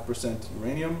 3.5%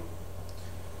 uranium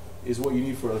is what you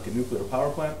need for like a nuclear power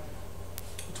plant.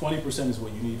 20% is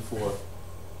what you need for,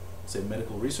 say,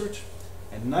 medical research.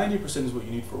 And 90% is what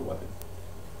you need for a weapon.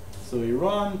 So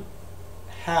Iran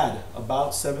had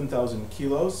about 7,000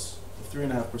 kilos of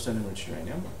 3.5% enriched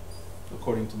uranium,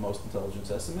 according to most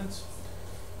intelligence estimates.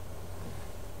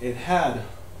 It had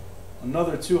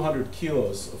another 200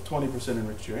 kilos of 20%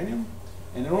 enriched uranium.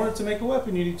 And in order to make a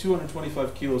weapon, you need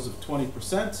 225 kilos of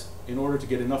 20% in order to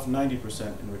get enough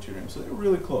 90% enriched uranium. So they're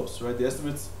really close, right? The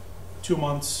estimate's 2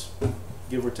 months,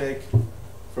 give or take,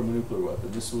 from a nuclear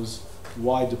weapon. This was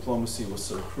why diplomacy was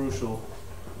so crucial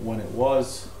when it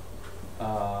was.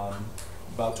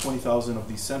 About 20,000 of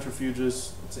these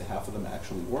centrifuges, let's say half of them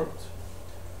actually worked.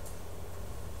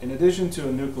 In addition to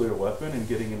a nuclear weapon and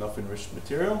getting enough enriched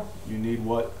material, you need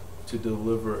what to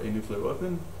deliver a nuclear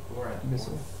weapon? Warhead.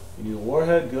 Missile. You need a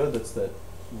warhead, good, that's that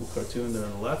little cartoon there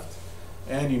on the left.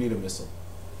 And you need a missile,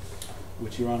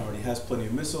 which Iran already has plenty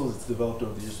of missiles. It's developed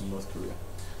over the years from North Korea.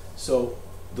 So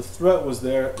the threat was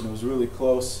there, and it was really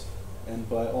close, and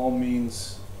by all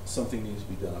means, something needs to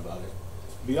be done about it.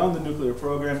 Beyond the nuclear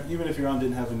program, even if Iran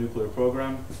didn't have a nuclear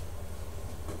program,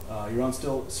 Iran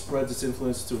still spreads its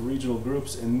influence to regional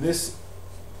groups, and this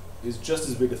is just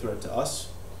as big a threat to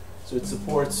us. So it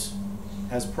supports,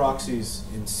 has proxies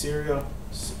in Syria.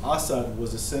 Assad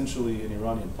was essentially an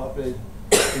Iranian puppet.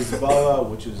 Hezbollah,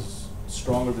 which is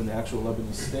stronger than the actual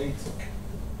Lebanese state.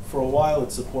 For a while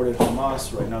it supported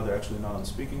Hamas. Right now they're actually not on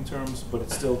speaking terms, but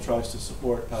it still tries to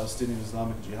support Palestinian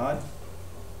Islamic Jihad.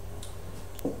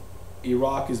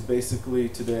 Iraq is basically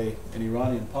today an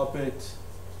Iranian puppet.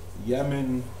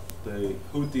 Yemen, the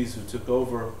Houthis who took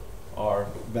over are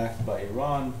backed by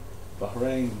Iran.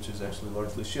 Bahrain, which is actually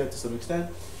largely Shia to some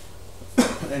extent.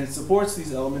 And it supports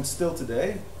these elements still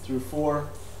today through 4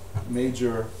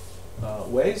 major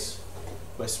ways.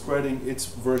 By spreading its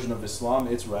version of Islam,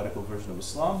 its radical version of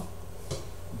Islam,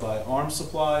 by arms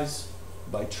supplies,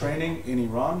 by training in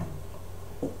Iran,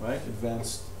 right?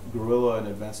 Advanced guerrilla and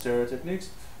advanced terror techniques,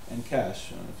 and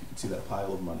cash. I don't know if you can see that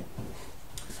pile of money.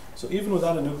 So even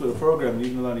without a nuclear program, and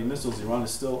even without any missiles, Iran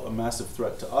is still a massive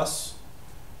threat to us,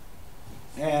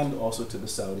 and also to the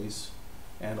Saudis,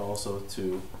 and also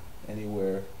to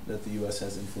anywhere that the U.S.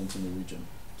 has influence in the region.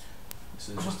 This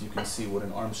is just, you can see what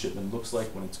an arms shipment looks like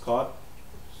when it's caught.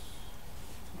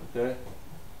 Okay?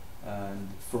 And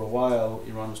for a while,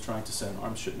 Iran was trying to send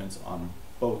arms shipments on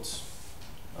boats,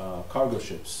 cargo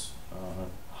ships,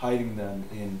 hiding them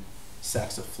in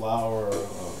sacks of flour.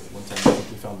 One time I think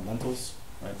we found lentils,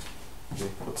 right? They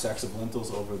put sacks of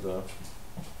lentils over the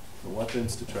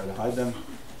weapons to try to hide them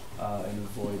and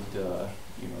avoid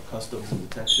customs and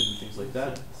detection and things like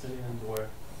that.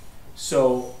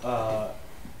 So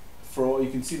you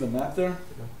can see the map there.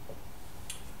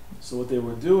 So what they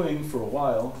were doing for a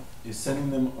while is sending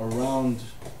them around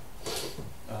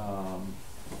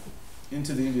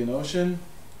into the Indian Ocean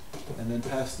and then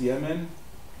past Yemen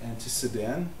and to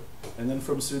Sudan. And then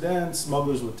from Sudan,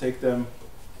 smugglers would take them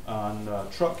on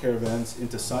truck caravans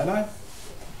into Sinai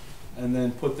and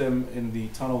then put them in the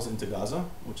tunnels into Gaza,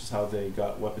 which is how they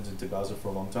got weapons into Gaza for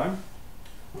a long time.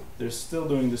 They're still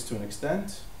doing this to an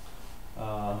extent.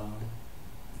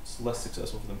 It's less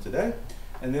successful for them today.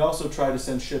 And they also try to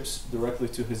send ships directly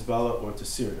to Hezbollah or to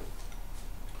Syria.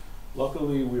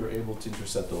 Luckily, we were able to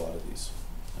intercept a lot of these,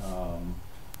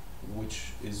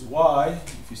 which is why,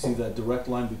 if you see that direct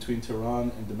line between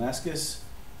Tehran and Damascus,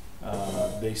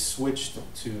 they switched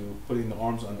to putting the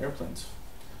arms on airplanes,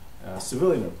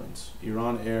 civilian airplanes,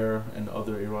 Iran Air and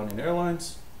other Iranian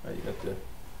airlines. You got the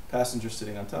passengers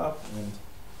sitting on top and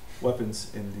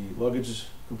weapons in the luggage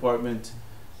compartment,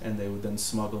 and they would then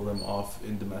smuggle them off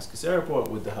in Damascus airport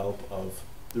with the help of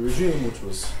the regime, which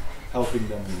was helping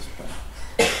them in this plan.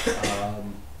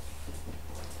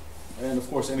 And of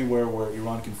course, anywhere where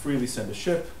Iran can freely send a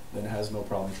ship, then it has no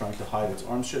problem trying to hide its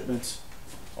arms shipments,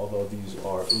 although these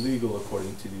are illegal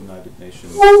according to the United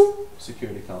Nations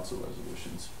Security Council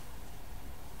resolutions.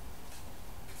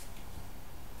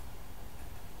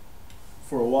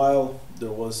 For a while,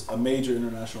 there was a major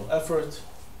international effort,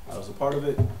 I was a part of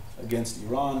it, against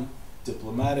Iran,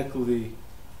 diplomatically,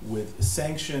 with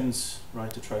sanctions,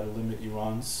 right, to try to limit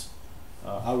Iran's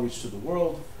outreach to the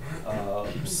world,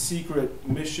 secret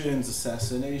missions,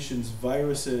 assassinations,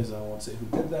 viruses, I won't say who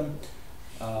did them,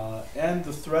 and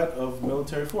the threat of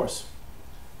military force.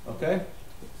 Okay?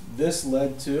 This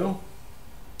led to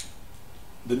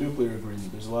the nuclear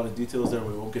agreement. There's a lot of details there,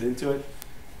 we won't get into it.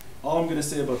 All I'm going to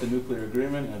say about the nuclear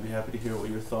agreement, and I'd be happy to hear what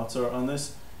your thoughts are on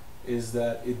this, is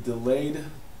that it delayed,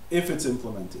 if it's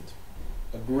implemented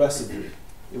aggressively,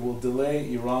 it will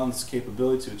delay Iran's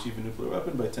capability to achieve a nuclear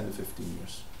weapon by 10 to 15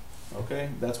 years. Okay?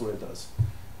 That's what it does.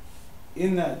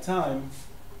 In that time,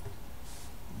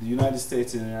 the United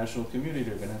States and the international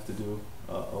community are going to have to do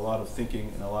a lot of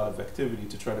thinking and a lot of activity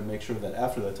to try to make sure that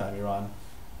after that time, Iran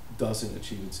doesn't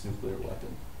achieve its nuclear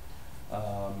weapon.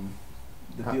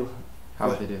 How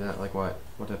would they do that? Like what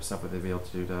type of stuff would they be able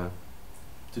to do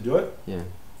to do it? Yeah.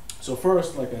 So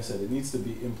first, like I said, it needs to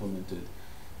be implemented.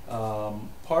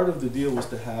 Part of the deal was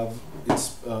to have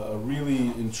a really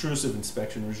intrusive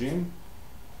inspection regime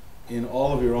in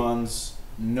all of Iran's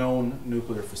known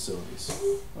nuclear facilities.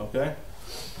 Okay?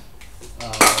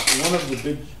 One of the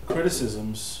big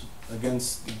criticisms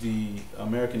against the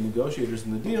American negotiators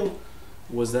in the deal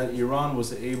was that Iran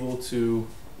was able to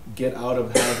get out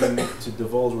of having to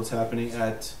divulge what's happening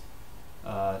at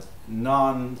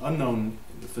unknown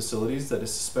facilities that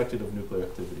is suspected of nuclear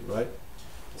activity, right?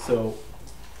 So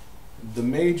the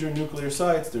major nuclear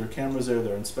sites, there are cameras there,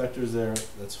 there are inspectors there,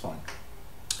 that's fine.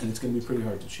 And it's going to be pretty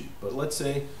hard to cheat. But let's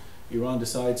say Iran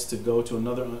decides to go to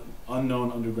another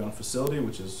unknown underground facility,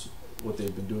 which is what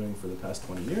they've been doing for the past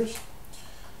 20 years.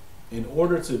 In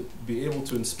order to be able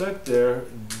to inspect there,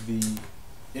 the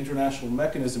international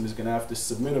mechanism is going to have to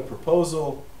submit a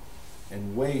proposal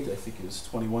and wait, I think it's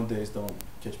 21 days, don't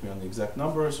catch me on the exact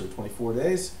numbers, or 24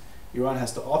 days. Iran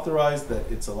has to authorize that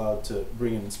it's allowed to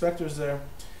bring in inspectors there,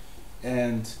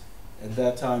 and at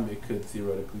that time it could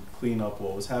theoretically clean up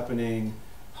what was happening,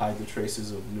 hide the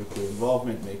traces of nuclear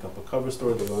involvement, make up a cover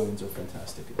story. The Iranians are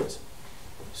fantastic at this.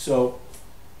 So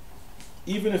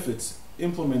even if it's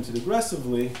implemented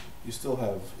aggressively, you still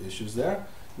have issues there.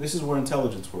 This is where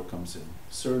intelligence work comes in.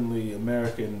 Certainly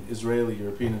American, Israeli,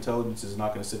 European intelligence is not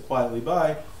going to sit quietly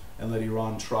by and let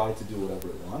Iran try to do whatever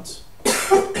it wants.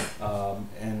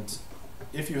 And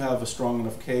if you have a strong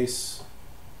enough case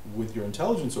with your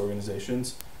intelligence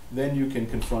organizations, then you can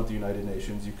confront the United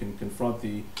Nations, you can confront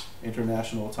the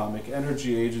International Atomic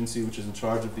Energy Agency, which is in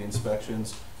charge of the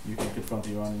inspections, You can confront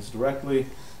the Iranians directly.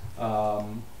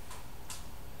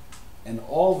 And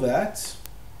all that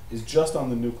is just on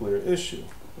the nuclear issue,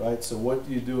 right? So what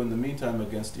do you do in the meantime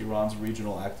against Iran's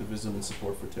regional activism and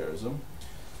support for terrorism?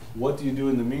 What do you do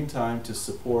in the meantime to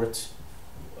support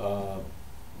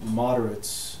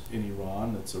moderates in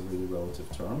Iran? That's a really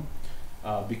relative term.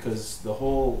 Because the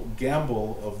whole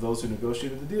gamble of those who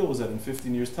negotiated the deal was that in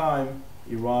 15 years' time,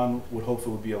 Iran would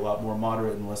hopefully be a lot more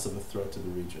moderate and less of a threat to the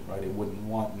region, right? It wouldn't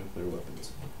want nuclear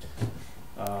weapons.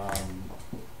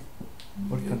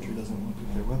 What country doesn't want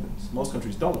nuclear weapons? Most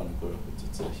countries don't want nuclear weapons.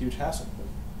 It's a huge hassle.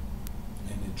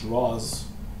 And it draws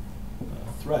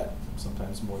threat,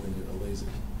 sometimes more than it allays it.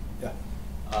 Yeah.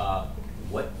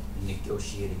 What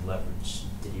negotiating leverage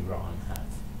did Iran have?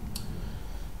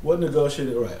 What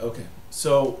negotiated, right, okay.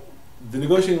 So the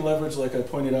negotiating leverage, like I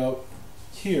pointed out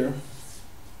here,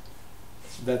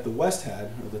 that the West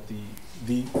had, or that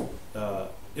the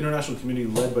international community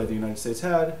led by the United States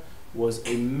had, was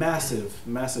a massive,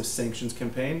 massive sanctions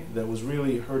campaign that was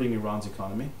really hurting Iran's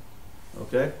economy,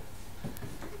 okay?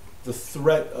 The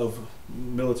threat of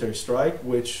military strike,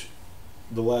 which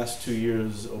the last 2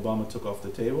 years Obama took off the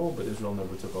table, but Israel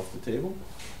never took off the table.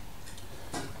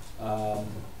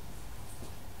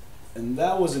 And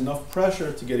that was enough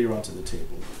pressure to get Iran to the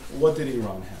table. What did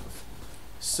Iran have?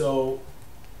 So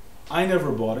I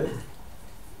never bought it.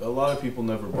 A lot of people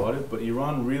never bought it, but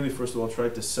Iran really, first of all,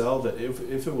 tried to sell that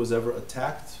if it was ever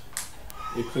attacked,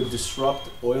 it could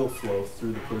disrupt oil flow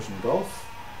through the Persian Gulf,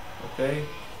 okay?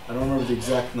 I don't remember the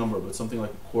exact number, but something like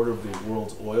a quarter of the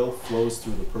world's oil flows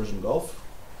through the Persian Gulf,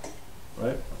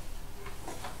 right?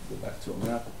 Go back to a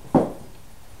map.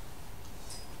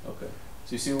 Okay,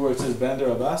 so you see where it says Bandar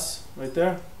Abbas, right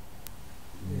there?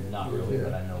 Not really,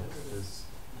 but I know there's.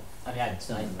 I mean,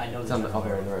 I know It's on the there's other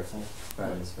where on the right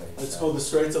side. It's called the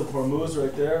Straits of Hormuz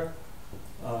right there.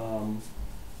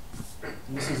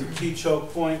 This is a key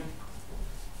choke point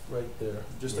right there,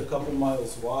 just a couple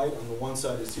miles wide. On the one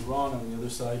side is Iran, on the other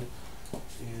side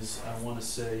is, I want to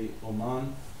say,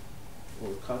 Oman or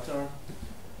Qatar.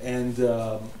 And,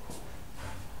 oh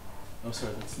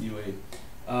sorry, that's the UAE.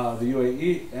 The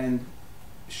UAE, and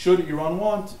should Iran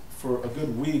want, for a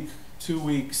good week, 2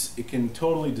 weeks, it can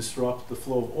totally disrupt the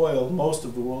flow of oil, most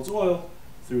of the world's oil,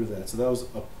 through that. So that was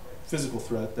a physical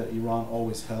threat that Iran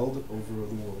always held over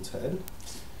the world's head.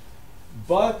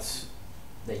 But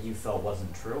that you felt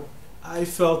wasn't true? I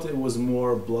felt it was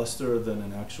more bluster than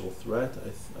an actual threat.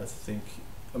 I think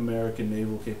American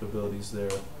naval capabilities there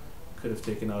could have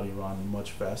taken out Iran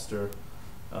much faster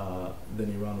than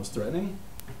Iran was threatening.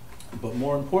 But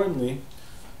more importantly,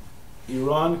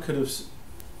 Iran could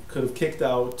have kicked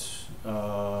out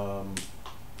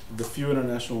the few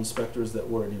international inspectors that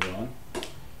were in Iran.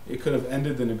 It could have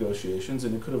ended the negotiations,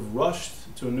 and it could have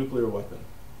rushed to a nuclear weapon.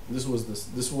 This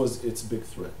was its big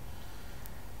threat.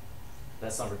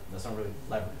 That's not really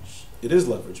leverage. It is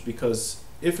leverage, because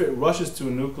if it rushes to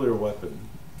a nuclear weapon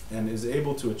and is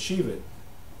able to achieve it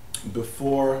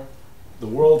before the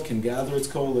world can gather its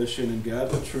coalition and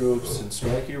gather troops and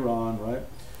strike Iran, right?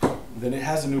 Then it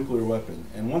has a nuclear weapon.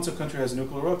 And once a country has a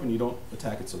nuclear weapon, you don't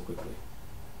attack it so quickly.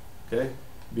 Okay?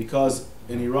 Because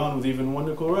in Iran, with even one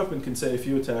nuclear weapon, can say, if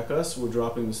you attack us, we're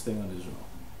dropping this thing on Israel.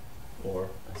 Or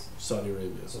Saudi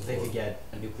Arabia. So if they could get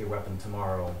a nuclear weapon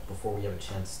tomorrow before we have a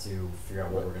chance to figure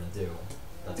out what we're going to do,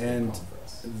 that's a big problem for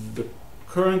us. The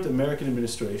current American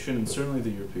administration, and certainly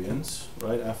the Europeans,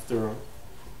 right, after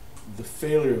the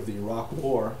failure of the Iraq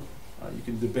War, you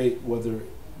can debate whether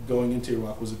going into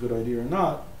Iraq was a good idea or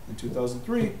not in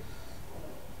 2003.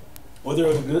 Whether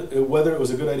it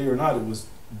was a good idea or not, it was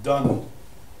done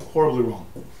horribly wrong.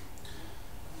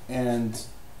 And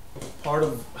part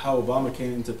of how Obama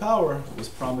came into power was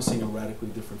promising a radically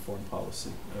different foreign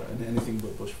policy, and anything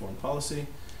but Bush foreign policy.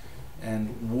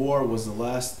 And war was the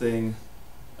last thing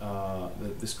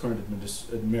that this current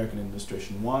American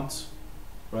administration wants,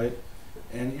 right?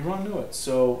 And Iran knew it.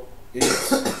 So it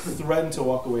threatened to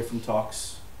walk away from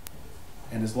talks.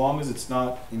 And as long as it's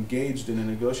not engaged in a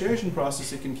negotiation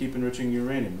process, it can keep enriching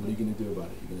uranium. What are you going to do about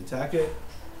it? You're going to attack it?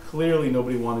 Clearly,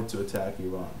 nobody wanted to attack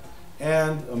Iran.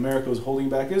 And America was holding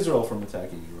back Israel from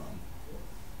attacking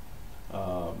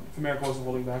Iran. If America wasn't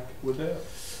holding back, would they?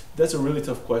 That's a really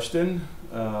tough question.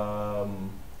 I'll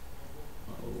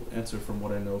answer from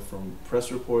what I know from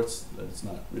press reports that it's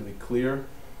not really clear,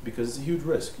 because it's a huge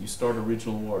risk. You start a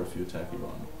regional war if you attack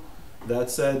Iran.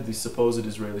 That said, the supposed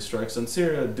Israeli strikes on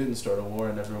Syria didn't start a war,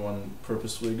 and everyone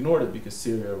purposefully ignored it because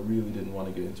Syria really didn't want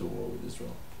to get into a war with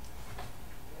Israel.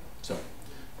 So,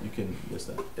 you can guess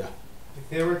that. Yeah. If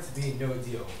there were to be no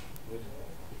deal,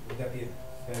 would that be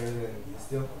better than this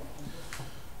deal?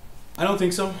 I don't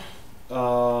think so.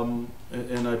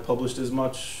 and I published as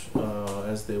much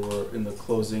as they were in the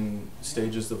closing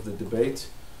stages of the debate.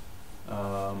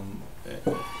 And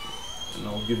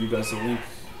I'll give you guys a link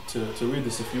to read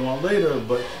this if you want later,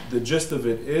 but the gist of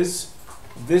it is,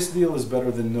 this deal is better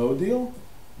than no deal,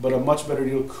 but a much better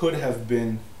deal could have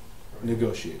been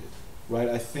negotiated, right?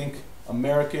 I think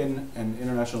American and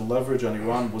international leverage on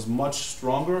Iran was much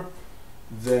stronger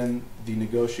than the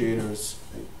negotiators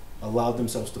allowed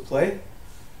themselves to play.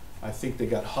 I think they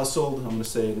got hustled, I'm going to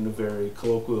say it in a very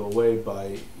colloquial way,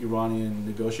 by Iranian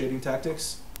negotiating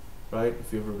tactics, right?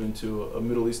 If you've ever been to a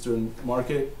Middle Eastern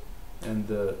market and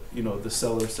the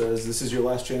seller says, this is your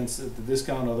last chance at the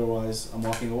discount, otherwise I'm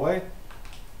walking away.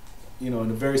 In a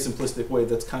very simplistic way,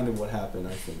 that's kind of what happened,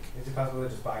 I think. Is it possible they're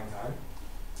just buying time?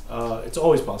 It's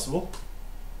always possible.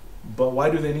 But why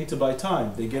do they need to buy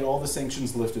time? They get all the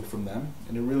sanctions lifted from them,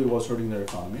 and it really was hurting their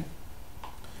economy.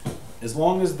 As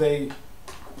long as they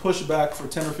push back for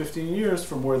 10 or 15 years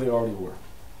from where they already were.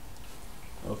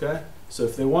 Okay? So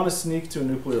if they want to sneak to a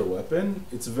nuclear weapon,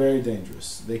 it's very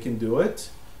dangerous. They can do it,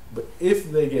 but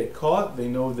if they get caught, they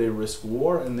know they risk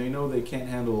war, and they know they can't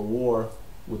handle a war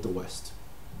with the West.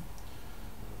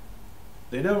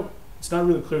 It's not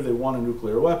really clear they want a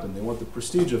nuclear weapon. They want the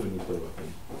prestige of a nuclear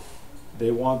weapon. They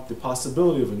want the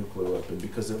possibility of a nuclear weapon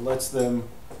because it lets them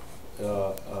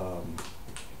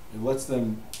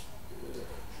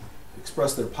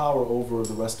express their power over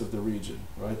the rest of the region,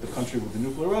 right? The country with the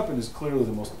nuclear weapon is clearly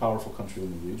the most powerful country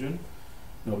in the region.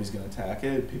 Nobody's going to attack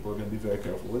it. People are going to be very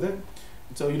careful with it.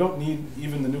 And so you don't need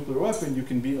even the nuclear weapon. You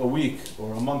can be a week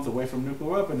or a month away from a nuclear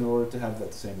weapon in order to have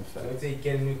that same effect. So if they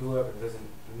get a nuclear weapon, it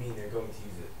doesn't mean they're going to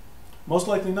use it. Most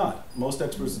likely not. Most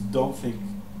experts don't think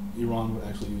Iran would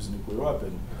actually use a nuclear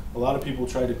weapon. A lot of people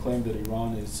try to claim that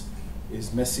Iran is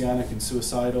messianic and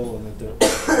suicidal, and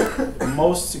that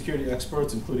most security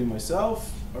experts, including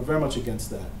myself, are very much against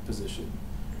that position.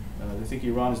 They think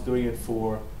Iran is doing it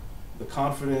for the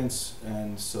confidence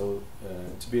and so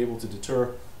to be able to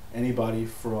deter anybody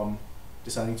from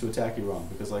deciding to attack Iran.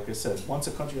 Because like I said, once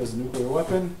a country has a nuclear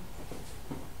weapon,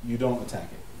 you don't attack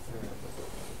it.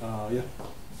 Yeah.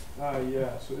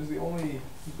 Yeah, so is the only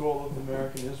goal of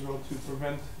America and Israel to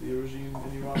prevent the regime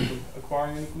in Iran from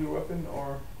acquiring a nuclear weapon,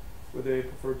 or would they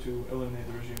prefer to eliminate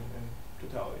the regime in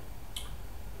totality?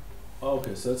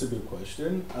 Okay, so that's a good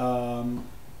question.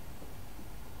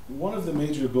 One of the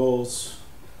major goals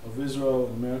of Israel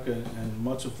and America and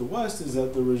much of the West is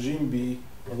that the regime be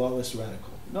a lot less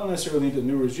radical. Not necessarily need a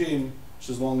new regime,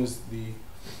 just as long as the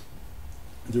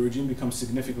regime becomes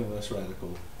significantly less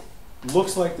radical.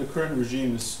 Looks like the current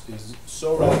regime is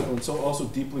so radical and so also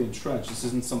deeply entrenched. This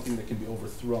isn't something that can be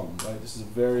overthrown, right? This is a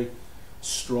very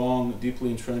strong,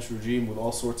 deeply entrenched regime with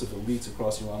all sorts of elites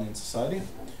across Iranian society.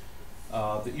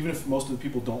 That even if most of the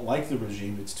people don't like the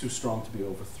regime, it's too strong to be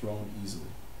overthrown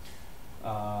easily.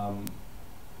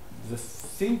 The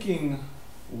thinking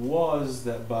was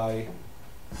that by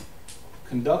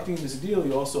conducting this deal,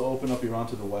 you also open up Iran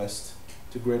to the West,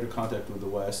 to greater contact with the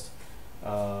West,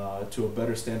 to a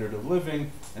better standard of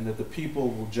living, and that the people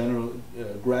will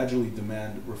gradually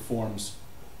demand reforms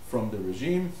from the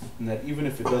regime, and that even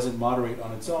if it doesn't moderate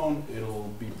on its own, it'll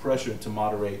be pressured to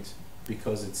moderate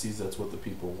because it sees that's what the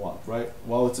people want, right?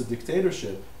 While it's a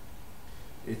dictatorship,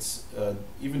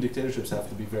 even dictatorships have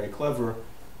to be very clever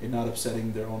in not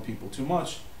upsetting their own people too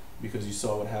much, because you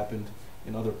saw what happened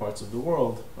in other parts of the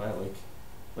world, right?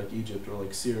 Like Egypt or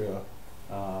like Syria.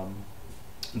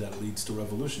 That leads to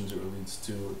revolutions, or leads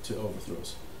to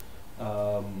overthrows.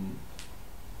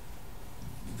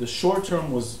 The short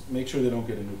term was make sure they don't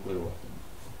get a nuclear weapon.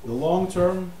 The long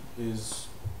term is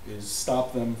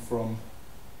stop them from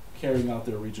carrying out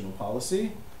their regional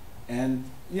policy, and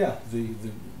yeah, the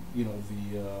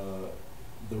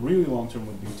really long term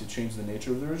would be to change the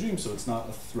nature of the regime so it's not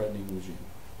a threatening regime.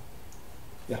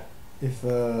 Yeah. If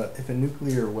a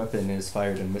nuclear weapon is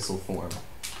fired in missile form,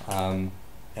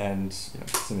 and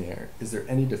it's in the air, is there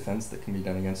any defense that can be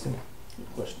done against it?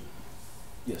 Good question.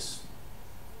 Yes.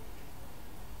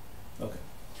 Okay.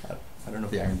 I don't know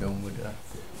if the Iron Dome would.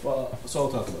 Well, so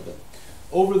I'll talk about that.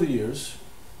 Over the years,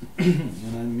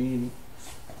 and I mean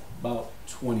about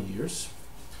 20 years,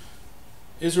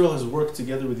 Israel has worked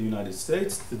together with the United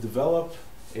States to develop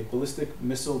a ballistic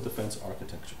missile defense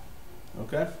architecture.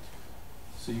 Okay?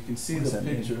 So you can see What does the that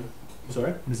mean? picture.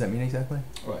 Sorry? What does that mean exactly?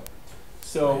 All right.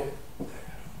 So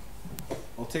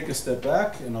I'll take a step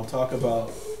back and I'll talk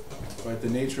about the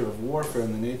nature of warfare.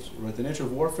 And the nature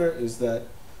of warfare is that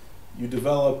you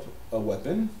develop a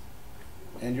weapon,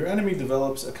 and your enemy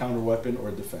develops a counter weapon or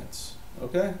a defense.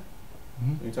 Okay?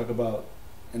 Mm-hmm. So you talk about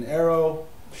an arrow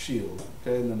shield,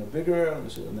 okay, and then a bigger, and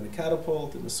then a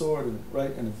catapult, and a sword, and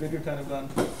and a bigger kind of gun,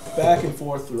 back and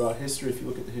forth throughout history. If you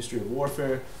look at the history of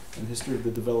warfare and the history of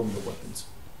the development of weapons,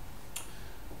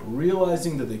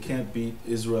 realizing that they can't beat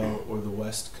Israel or the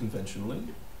West conventionally,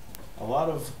 a lot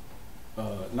of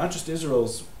not just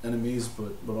Israel's enemies,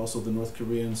 but also the North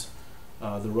Koreans,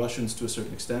 the Russians to a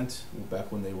certain extent,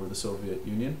 back when they were the Soviet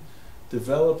Union,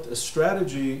 developed a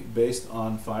strategy based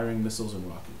on firing missiles and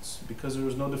rockets because there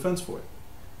was no defense for it.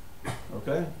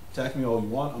 Okay? Attack me all you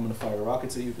want, I'm going to fire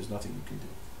rockets at you, there's nothing you can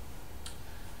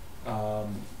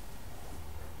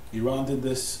do. Iran did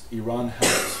this, Iran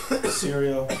helped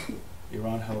Syria,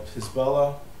 Iran helped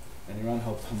Hezbollah, and Iran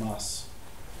helped Hamas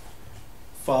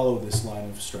follow this line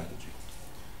of strategy.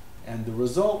 And the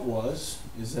result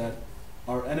is that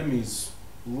our enemies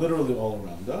literally all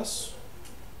around us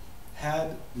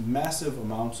had massive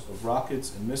amounts of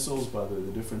rockets and missiles. By the way,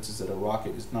 the difference is that a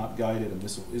rocket is not guided, a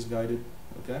missile is guided,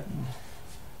 okay?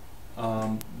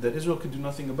 That Israel could do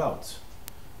nothing about.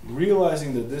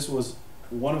 Realizing that this was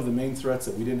one of the main threats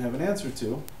that we didn't have an answer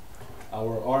to,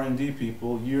 our R&D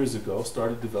people years ago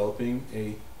started developing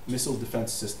a missile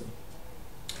defense system.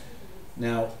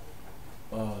 Now,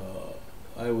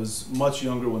 I was much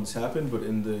younger when this happened, but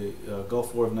in the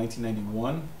Gulf War of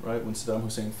 1991, right, when Saddam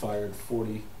Hussein fired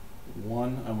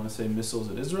 41, I want to say, missiles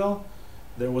at Israel,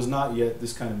 there was not yet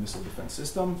this kind of missile defense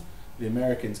system. The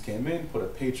Americans came in, put a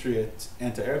Patriot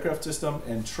anti-aircraft system,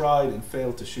 and tried and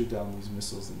failed to shoot down these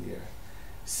missiles in the air.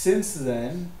 Since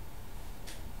then,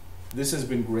 this has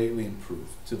been greatly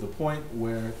improved to the point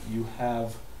where you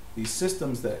have these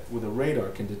systems that, with a radar,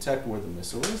 can detect where the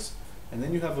missile is, and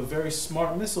then you have a very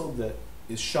smart missile that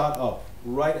is shot up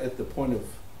right at the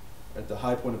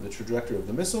high point of the trajectory of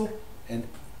the missile and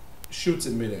shoots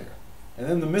in midair. And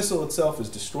then the missile itself is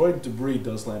destroyed, debris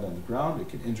does land on the ground, it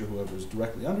can injure whoever is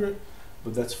directly under it,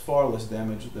 but that's far less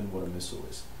damage than what a missile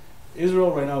is.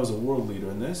 Israel right now is a world leader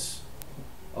in this.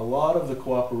 A lot of the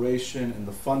cooperation and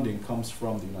the funding comes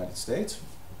from the United States,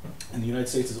 and the United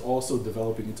States is also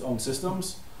developing its own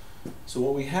systems. So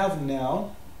what we have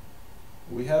now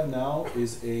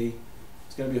is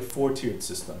it's going to be a 4-tiered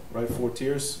system, right? 4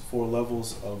 tiers, 4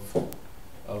 levels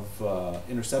of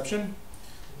interception.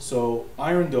 So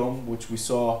Iron Dome, which we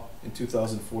saw in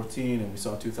 2014 and we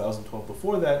saw in 2012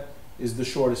 before that, is the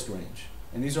shortest range.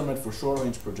 And these are meant for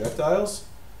short-range projectiles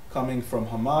coming from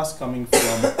Hamas, coming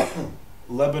from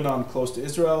Lebanon close to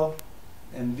Israel.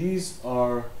 And these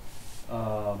are,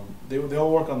 they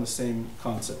all work on the same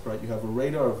concept, right? You have a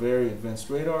radar, a very advanced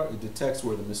radar. It detects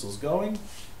where the missile's going,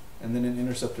 and then an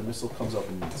interceptor missile comes up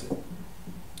and meets it.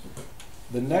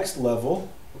 The next level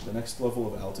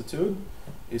of altitude,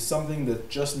 is something that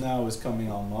just now is coming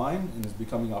online and is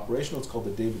becoming operational. It's called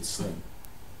the David Sling.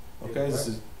 Okay, this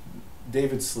is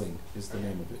David Sling is the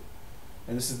name of it.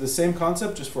 And this is the same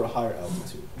concept, just for a higher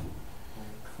altitude.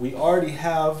 We already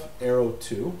have Arrow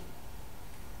 2,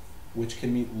 which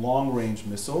can meet long-range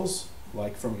missiles,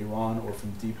 like from Iran or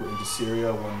from deeper into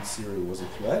Syria when Syria was a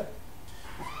threat.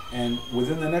 And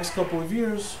within the next couple of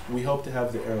years, we hope to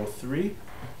have the Arrow 3,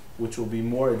 which will be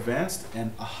more advanced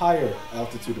and a higher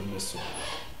altitude of missile.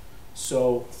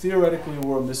 So theoretically,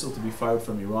 were a missile to be fired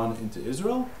from Iran into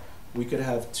Israel, we could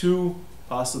have 2,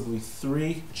 possibly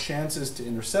 3 chances to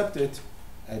intercept it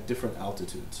at different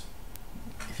altitudes.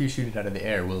 If you shoot it out of the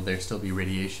air, will there still be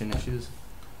radiation issues?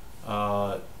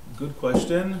 Good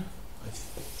question. I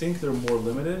think they're more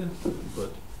limited,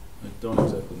 but I don't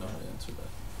exactly know how to answer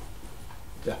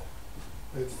that. Yeah.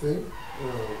 I think,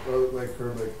 like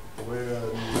the way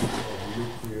a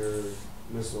nuclear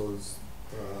missile is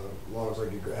launched,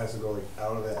 like it has to go like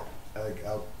out of that, like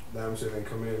out the atmosphere and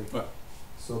come in. Right.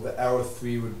 So the Arrow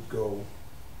 3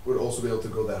 would also be able to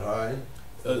go that high.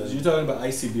 You're talking about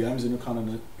ICBMs,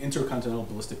 intercontinental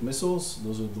ballistic missiles.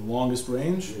 Those are the longest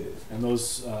range, Yeah. and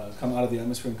those come out of the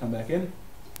atmosphere and come back in.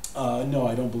 No,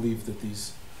 I don't believe that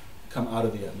these come out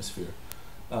of the atmosphere.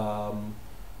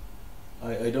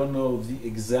 I don't know the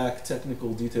exact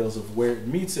technical details of where it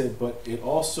meets it, but it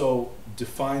also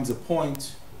defines a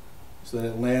point so that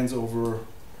it lands over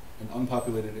an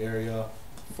unpopulated area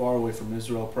far away from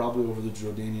Israel, probably over the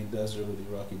Jordanian desert or the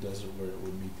Iraqi desert where it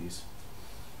would meet these.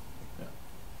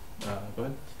 Yeah. Go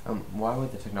ahead. Why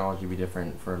would the technology be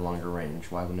different for longer range?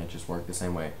 Why wouldn't it just work the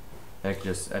same way? They could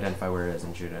just identify where it is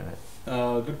and shoot at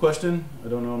it. Good question. I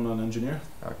don't know, I'm not an engineer.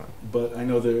 Okay. But I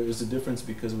know there is a difference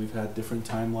because we've had different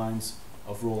timelines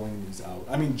of rolling these out.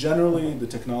 I mean, generally the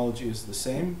technology is the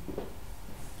same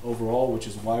overall, which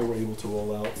is why we're able to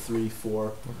roll out 3, 4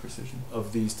 More precision.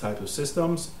 of these type of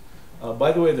systems.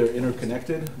 By the way, they're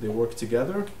interconnected. They work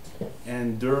together.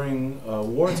 And during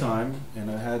wartime, and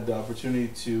I had the opportunity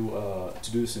to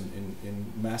do this in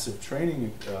massive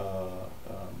training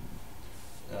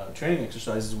training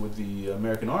exercises with the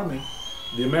American Army.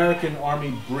 The American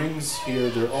Army brings here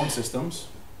their own systems,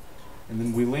 and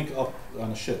then we link up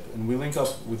on a ship, and we link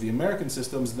up with the American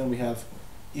systems, and then we have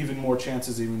even more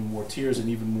chances, even more tiers, and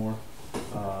even more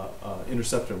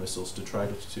interceptor missiles to try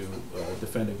to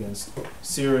defend against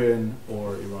Syrian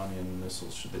or Iranian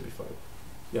missiles should they be fired.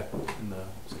 Yeah.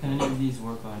 Can any of these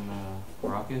work on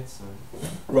rockets? Or?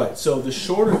 Right. So the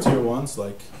shorter tier ones,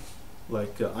 like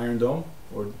Iron Dome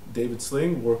or David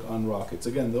Sling, work on rockets.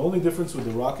 Again, the only difference with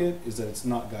the rocket is that it's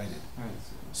not guided. Right.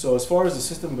 So as far as the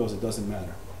system goes, it doesn't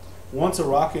matter. Once a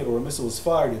rocket or a missile is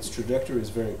fired, its trajectory is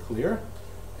very clear.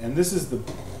 And this is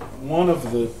one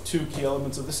of the two key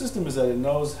elements of the system, is that it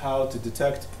knows how to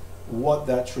detect what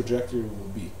that trajectory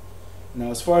will be.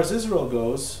 Now, as far as Israel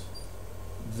goes,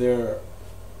 they're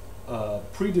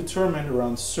predetermined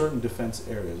around certain defense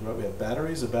areas, right? We have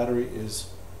batteries. A battery is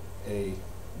a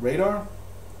radar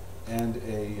and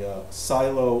a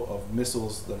silo of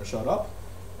missiles that are shot up.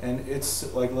 And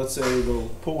it's like, let's say they'll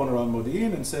put one around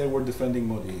Modi'in and say we're defending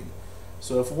Modi'in.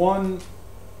 So if one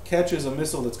catches a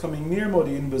missile that's coming near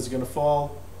Modi'in but is going to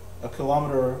fall a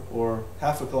kilometer or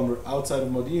half a kilometer outside of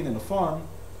Modi'in in a farm,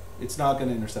 it's not going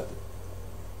to intercept it.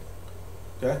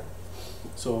 Okay?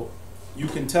 So you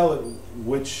can tell it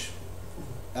which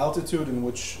altitude and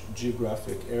which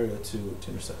geographic area to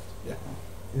intercept. Yeah.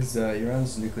 Is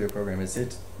Iran's nuclear program, is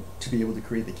it to be able to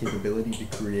create the capability to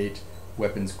create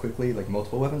weapons quickly, like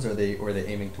multiple weapons, or are they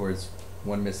aiming towards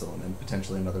one missile and then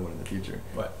potentially another one in the future?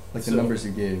 Right. Like the numbers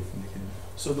you gave indicated.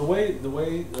 So the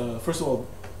way first of all,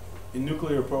 in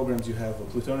nuclear programs you have a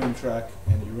plutonium track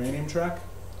and a uranium track.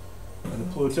 And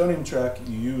the plutonium track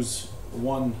you use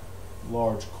one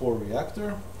large core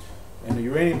reactor, and the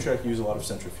uranium track you use a lot of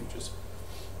centrifuges.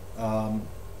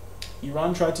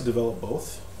 Iran tried to develop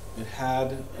both. It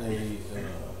had a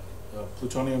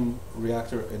plutonium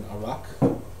reactor in Iraq,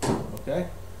 okay?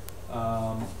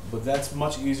 But that's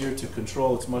much easier to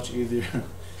control. It's much easier,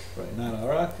 right, not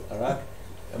Iraq,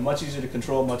 much easier to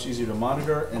control, much easier to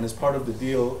monitor, and as part of the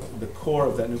deal, the core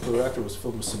of that nuclear reactor was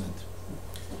filled with cement.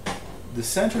 The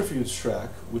centrifuge track,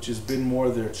 which has been more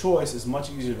their choice, is much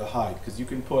easier to hide, because you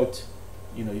can put,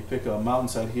 you pick a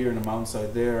mountainside here and a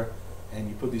mountainside there, and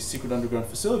you put these secret underground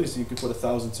facilities, and you can put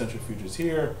 1,000 centrifuges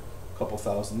here, a couple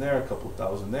thousand there, a couple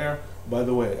thousand there. By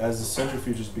the way, as the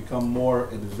centrifuges become more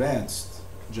advanced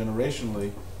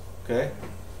generationally, okay,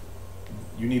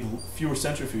 you need fewer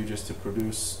centrifuges to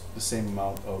produce the same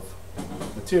amount of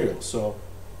material. So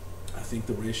I think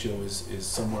the ratio is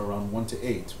somewhere around 1 to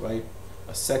 8, right?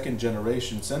 A second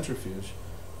generation centrifuge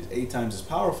is 8 times as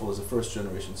powerful as a first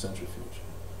generation centrifuge.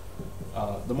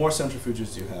 The more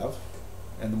centrifuges you have,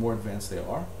 and the more advanced they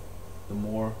are, the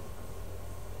more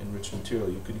enriched material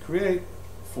you can create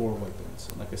for weapons.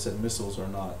 And like I said, missiles are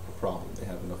not a problem. They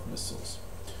have enough missiles.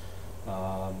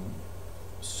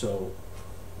 So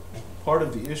part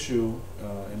of the issue,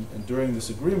 and during this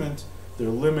agreement, they're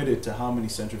limited to how many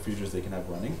centrifuges they can have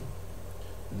running.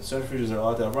 And the centrifuges they're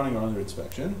allowed to have running are under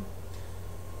inspection.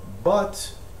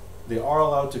 But they are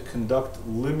allowed to conduct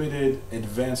limited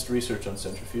advanced research on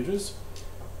centrifuges.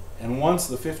 And once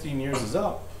the 15 years is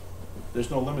up, there's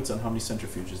no limits on how many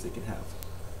centrifuges they can have.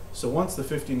 So once the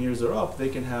 15 years are up, they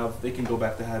can go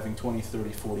back to having 20, 30,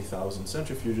 40,000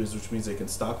 centrifuges, which means they can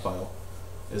stockpile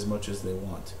as much as they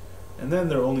want. And then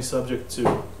they're only subject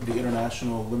to the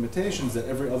international limitations that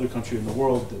every other country in the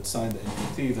world that signed the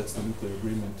NPT, that's the nuclear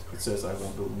agreement that says I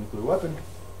won't build a nuclear weapon,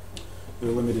 they're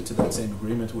limited to that same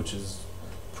agreement, which is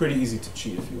pretty easy to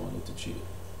cheat if you wanted to cheat it.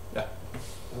 Yeah.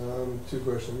 2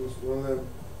 questions. One of them,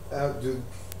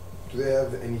 do they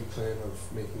have any plan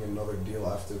of making another deal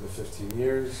after the 15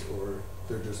 years, or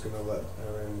they're just going to let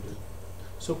Iran do?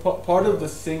 So part of the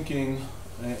thinking,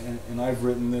 and I've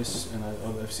written this, and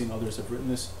I've seen others have written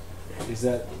this, is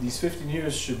that these 15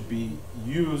 years should be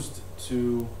used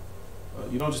to,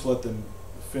 you don't just let them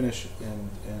finish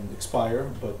and expire,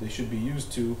 but they should be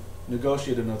used to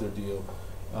negotiate another deal,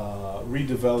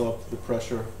 redevelop the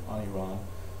pressure on Iran,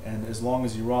 and as long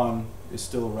as Iran is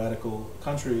still a radical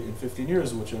country in 15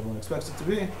 years, which everyone expects it to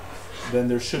be, then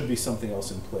there should be something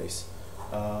else in place.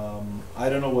 I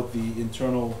don't know what the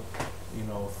internal,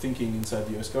 thinking inside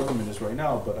the U.S. government is right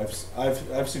now, but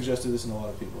I've suggested this, and a lot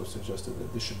of people have suggested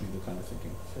that this should be the kind of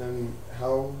thinking. And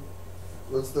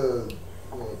what's the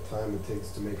time it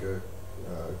takes to make a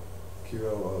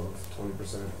kilo of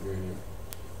 20% uranium?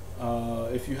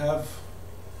 If you have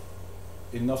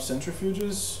enough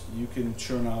centrifuges, you can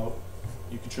churn them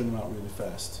out really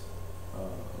fast.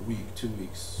 a week, 2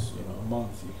 weeks, a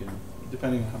month. You can,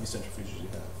 depending on how many centrifuges you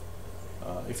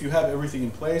have. If you have everything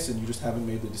in place and you just haven't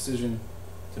made the decision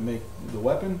to make the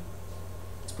weapon,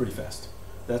 it's pretty fast.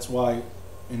 That's why,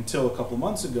 until a couple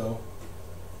months ago,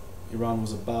 Iran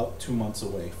was about 2 months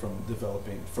away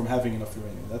from having enough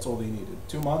uranium. That's all they needed.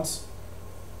 2 months.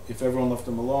 If everyone left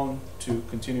them alone to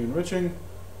continue enriching,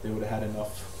 they would have had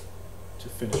enough to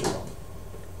finish Iran.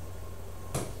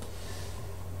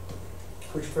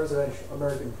 Which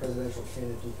American presidential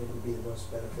candidate do you think would be the most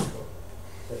beneficial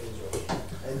to Israel?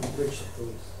 And which,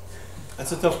 please?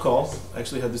 That's a tough call. I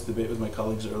actually had this debate with my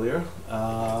colleagues earlier.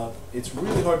 It's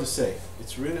really hard to say.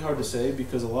 It's really hard to say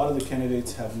because a lot of the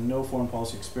candidates have no foreign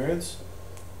policy experience.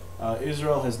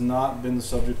 Israel has not been the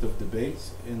subject of debate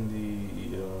in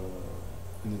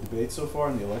the debate so far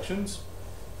in the elections.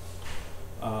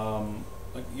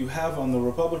 You have on the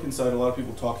Republican side a lot of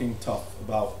people talking tough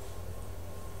about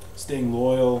staying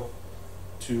loyal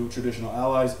to traditional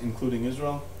allies, including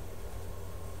Israel.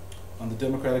 On the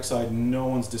Democratic side, no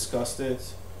one's discussed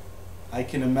it. I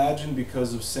can imagine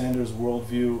because of Sanders'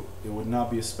 worldview, it would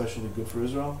not be especially good for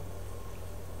Israel.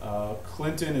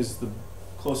 Clinton is the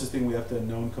closest thing we have to a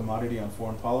known commodity on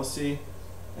foreign policy,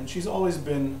 and she's always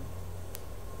been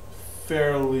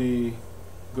fairly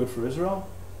good for Israel.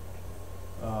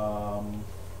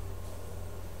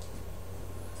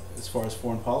 As far as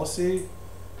foreign policy,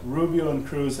 Rubio and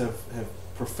Cruz have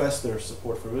professed their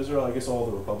support for Israel. I guess all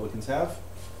the Republicans have.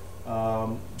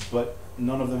 But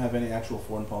none of them have any actual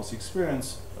foreign policy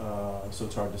experience, so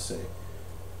it's hard to say.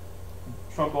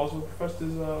 Trump also professed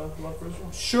his love for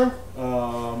Israel? Sure.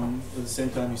 At the same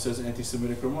time he says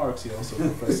anti-Semitic remarks, he also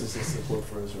professes his support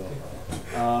for Israel.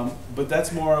 But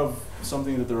that's more of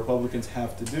something that the Republicans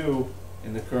have to do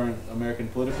in the current American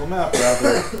political map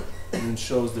rather than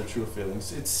shows their true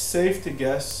feelings. It's safe to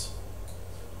guess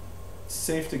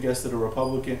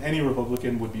that any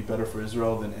Republican would be better for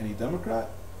Israel than any Democrat.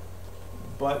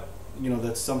 But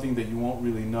that's something that you won't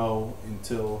really know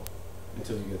until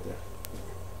you get there.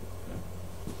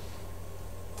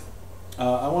 Okay.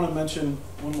 I want to mention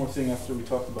one more thing after we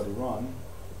talked about Iran.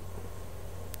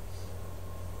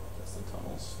 That's the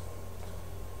tunnels.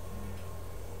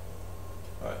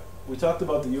 All right. We talked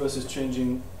about the U.S.'s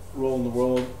changing role in the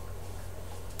world.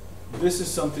 This is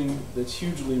something that's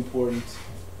hugely important,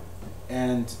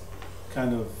 and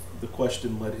kind of the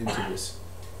question led into this.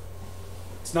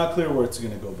 It's not clear where it's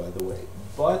going to go, by the way.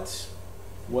 But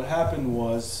what happened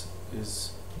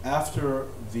is after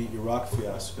the Iraq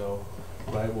fiasco,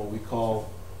 right, what we call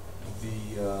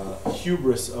the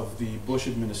hubris of the Bush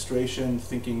administration,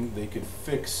 thinking they could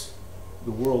fix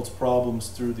the world's problems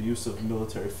through the use of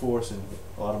military force and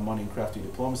a lot of money and crafty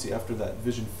diplomacy. After that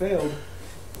vision failed,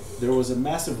 there was a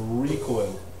massive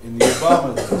recoil in the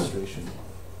Obama administration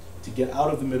to get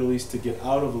out of the Middle East, to get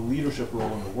out of a leadership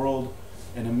role in the world.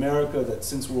 And America, that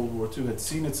since World War II had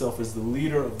seen itself as the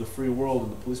leader of the free world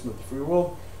and the policeman of the free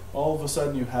world, all of a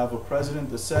sudden you have a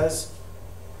president that says,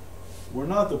 we're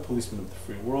not the policeman of the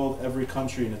free world, every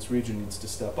country in its region needs to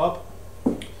step up.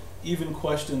 Even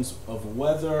questions of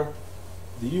whether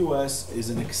the U.S. is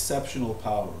an exceptional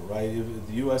power, right? If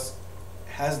the U.S.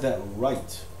 has that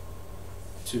right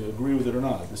to agree with it or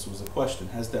not, this was a question,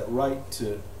 has that right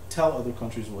to tell other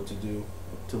countries what to do,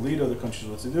 to lead other countries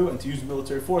what to do, and to use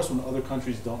military force when other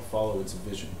countries don't follow its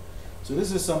vision. So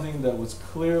this is something that was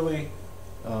clearly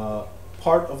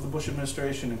part of the Bush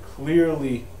administration and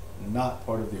clearly not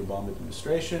part of the Obama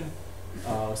administration.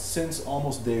 Since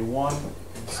almost day one,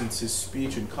 since his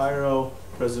speech in Cairo,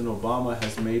 President Obama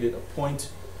has made it a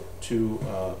point to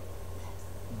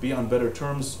be on better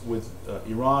terms with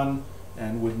Iran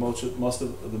and with most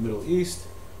of the Middle East.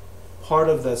 Part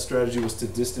of that strategy was to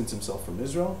distance himself from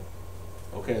Israel,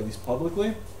 okay, at least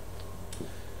publicly,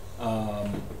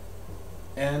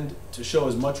 and to show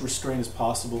as much restraint as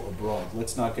possible abroad.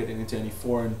 Let's not get into any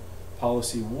foreign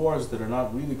policy wars that are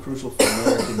not really crucial for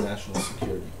American national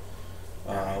security.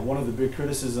 One of the big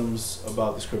criticisms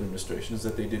about this current administration is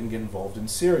that they didn't get involved in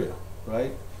Syria,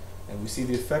 right? And we see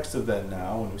the effects of that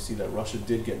now, and we see that Russia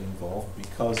did get involved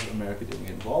because America didn't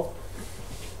get involved.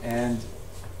 And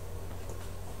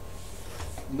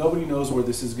nobody knows where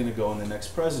this is going to go in the next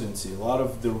presidency. A lot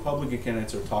of the Republican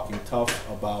candidates are talking tough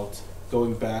about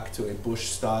going back to a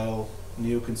Bush-style,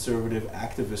 neoconservative,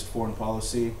 activist foreign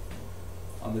policy.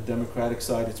 On the Democratic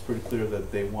side, it's pretty clear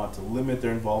that they want to limit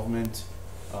their involvement,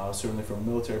 certainly from a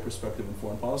military perspective in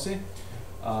foreign policy.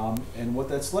 And what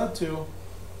that's led to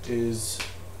is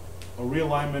a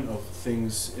realignment of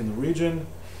things in the region.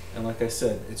 And like I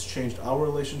said, it's changed our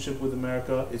relationship with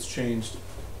America. It's changed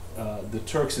the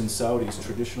Turks and Saudis,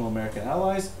 traditional American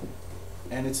allies.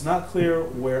 And it's not clear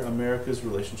where America's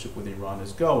relationship with Iran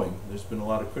is going. There's been a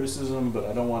lot of criticism, but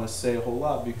I don't want to say a whole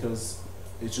lot because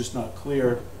it's just not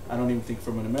clear. I don't even think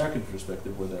from an American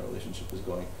perspective where that relationship is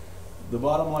going. The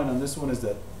bottom line on this one is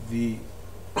that the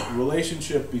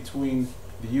relationship between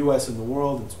the U.S. and the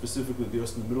world, and specifically the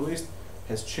U.S. and the Middle East,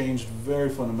 has changed very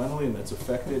fundamentally, and that's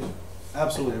affected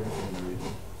absolutely everything in the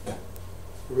region.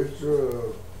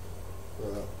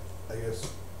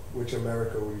 Which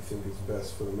America would you think is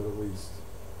best for the Middle East?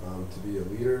 To be a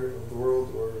leader of the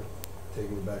world or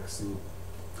taking the back seat?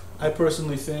 I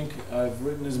personally think, I've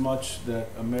written as much, that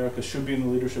America should be in the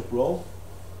leadership role.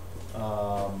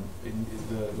 The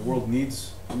world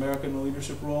needs America in the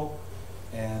leadership role,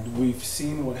 and we've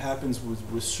seen what happens with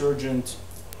resurgent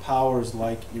powers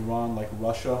like Iran, like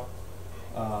Russia,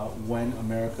 when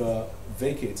America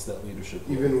vacates that leadership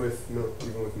role. Even with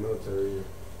military.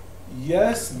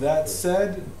 Yes, that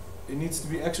said, it needs to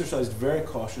be exercised very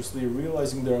cautiously,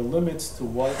 realizing there are limits to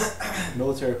what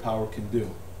military power can do.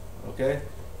 Okay?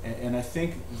 And I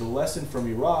think the lesson from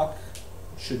Iraq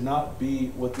should not be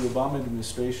what the Obama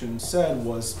administration said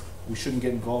was we shouldn't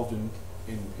get involved in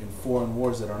foreign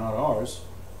wars that are not ours,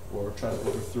 or try to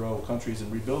overthrow countries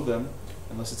and rebuild them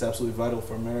unless it's absolutely vital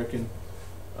for American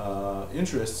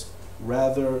interests.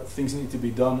 Rather, things need to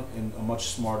be done in a much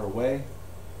smarter way,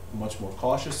 much more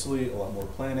cautiously, a lot more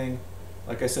planning.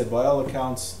 Like I said, by all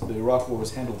accounts, the Iraq War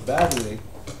was handled badly.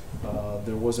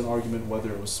 There was an argument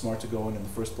whether it was smart to go in the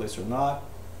first place or not.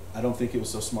 I don't think it was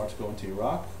so smart to go into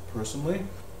Iraq, personally.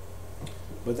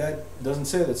 But that doesn't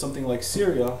say that something like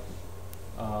Syria,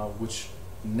 which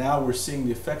now we're seeing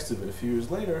the effects of it a few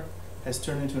years later, has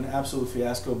turned into an absolute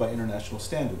fiasco by international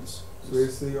standards. So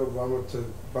basically,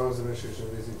 Obama's administration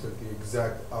basically took the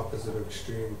exact opposite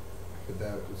extreme, but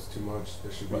that was too much.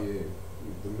 There should be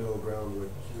the middle ground,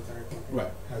 which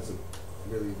hasn't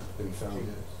really been found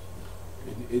yet.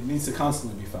 It needs to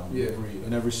constantly be found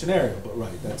in every scenario, but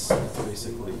that's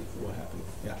basically what happened.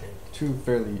 Yeah. Two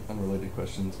fairly unrelated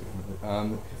questions.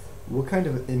 What kind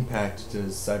of impact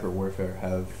does cyber warfare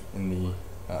have in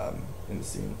the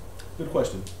scene? Good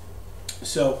question.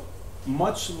 So,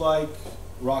 much like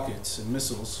rockets and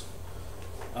missiles,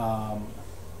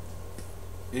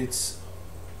 it's,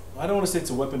 I don't want to say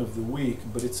it's a weapon of the weak,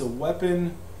 but it's a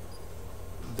weapon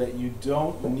that you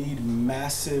don't need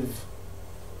massive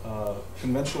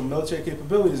conventional military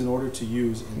capabilities in order to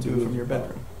use. You do it from your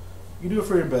bedroom. You do it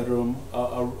for your bedroom.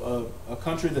 A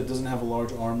country that doesn't have a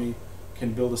large army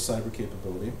can build a cyber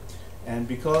capability. And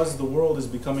because the world is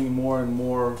becoming more and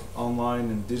more online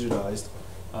and digitized,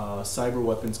 cyber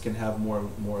weapons can have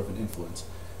more of an influence.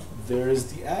 There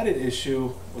is the added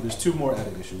issue, well, there's two more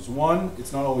added issues. One,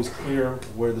 it's not always clear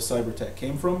where the cyber attack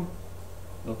came from.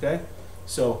 Okay?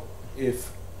 So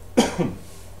if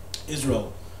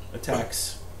Israel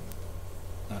attacks,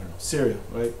 I don't know, Syria,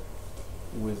 right?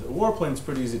 With a warplane, it's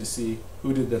pretty easy to see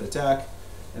who did that attack,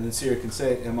 and then Syria can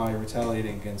say, am I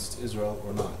retaliating against Israel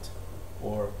or not?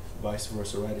 Or vice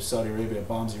versa, right? If Saudi Arabia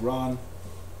bombs Iran,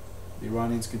 the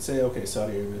Iranians can say, okay,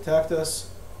 Saudi Arabia attacked us.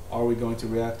 Are we going to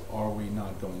react? Are we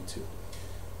not going to?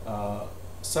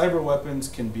 Cyber weapons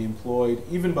can be employed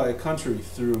even by a country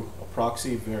through a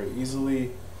proxy very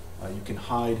easily. You can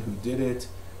hide who did it,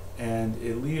 and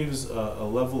it leaves a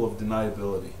level of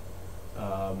deniability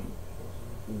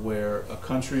where a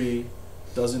country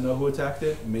doesn't know who attacked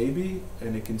it, maybe,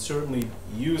 and it can certainly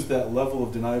use that level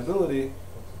of deniability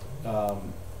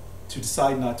to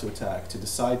decide not to attack, to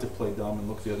decide to play dumb and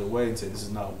look the other way and say this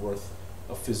is not worth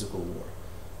a physical war.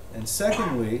 And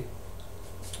secondly,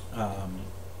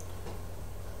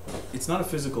 it's not a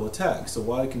physical attack, so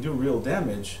while it can do real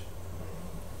damage,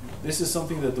 this is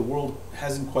something that the world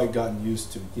hasn't quite gotten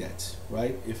used to yet,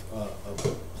 right? If a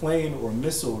plane or a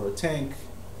missile or a tank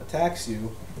attacks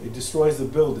you, it destroys the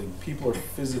building, people are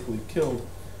physically killed.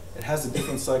 It has a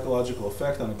different psychological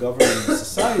effect on a government and a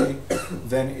society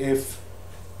than if,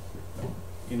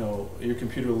 you know, your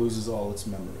computer loses all its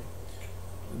memory.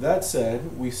 That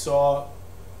said, we saw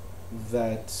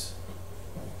that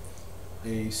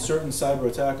a certain cyber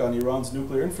attack on Iran's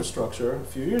nuclear infrastructure a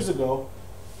few years ago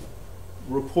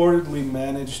reportedly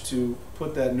managed to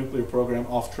put that nuclear program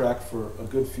off track for a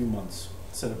good few months,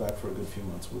 set it back for a good few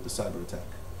months with the cyber attack.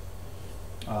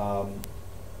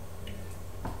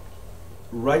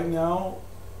 Right now,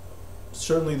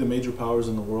 certainly the major powers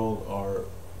in the world are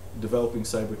developing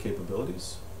cyber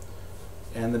capabilities,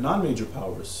 and the non-major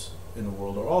powers in the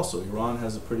world are also. Iran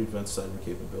has a pretty advanced cyber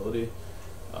capability.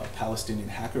 Palestinian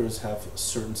hackers have a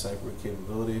certain cyber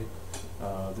capability.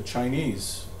 The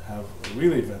Chinese have a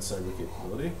really advanced cyber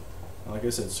capability. And like I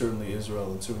said, certainly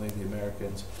Israel and certainly the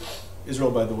Americans.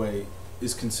 Israel, by the way,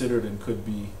 is considered and could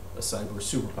be a cyber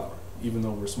superpower. Even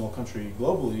though we're a small country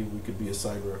globally, we could be a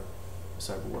cyber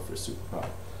warfare superpower.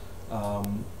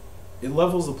 It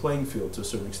levels the playing field to a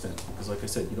certain extent because, like I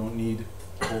said, you don't need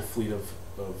a whole fleet of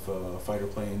fighter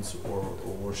planes or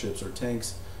warships or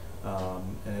tanks,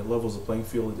 and it levels the playing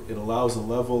field. It allows a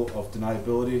level of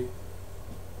deniability,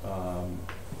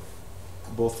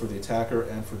 both for the attacker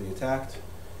and for the attacked,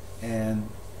 and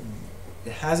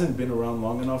it hasn't been around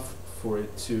long enough for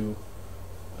it to,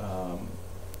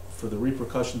 for the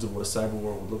repercussions of what a cyber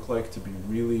war would look like to be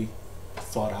really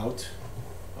thought out.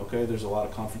 Okay, there's a lot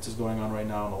of conferences going on right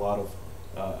now and a lot of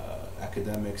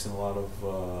academics and a lot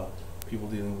of people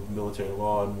dealing with military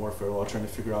law and warfare law trying to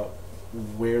figure out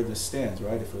where this stands,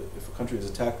 right? If a country is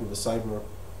attacked with a cyber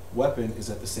weapon, is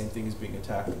that the same thing as being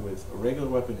attacked with a regular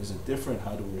weapon? Is it different?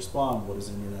 How do we respond? What does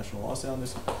international law say on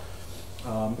this?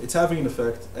 It's having an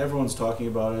effect. Everyone's talking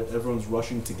about it. Everyone's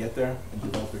rushing to get there and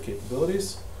develop their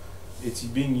capabilities. It's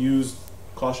being used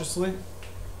cautiously,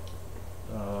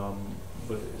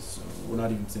 but we're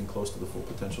not even seeing close to the full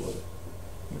potential of it.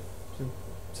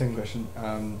 Second question.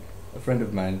 A friend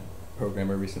of mine,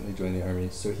 programmer, recently joined the army.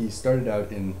 So he started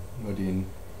out in Modin,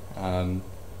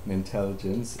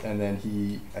 intelligence, and then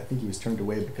I think he was turned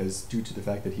away because due to the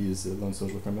fact that he is a lone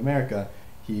soldier from America,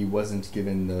 he wasn't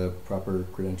given the proper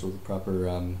credentials, the proper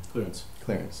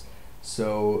clearance.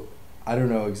 So I don't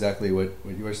know exactly what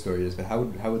your story is, but how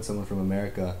would someone from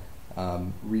America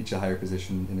reach a higher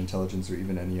position in intelligence or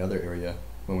even any other area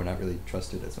when we're not really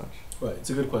trusted as much? Right, it's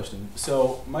a good question.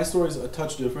 So my story is a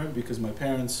touch different because my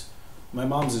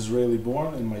mom's Israeli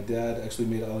born and my dad actually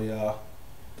made Aliyah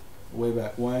way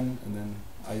back when, and then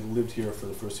I lived here for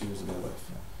the first few years of my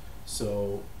life.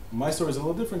 So my story is a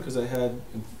little different because I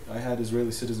had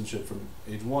Israeli citizenship from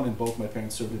age 1 and both my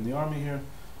parents served in the army here,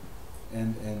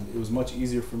 and it was much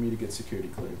easier for me to get security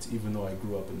clearance even though I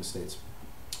grew up in the States.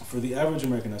 For the average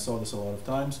American, I saw this a lot of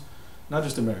times, not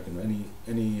just American,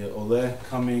 any Ole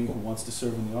coming who wants to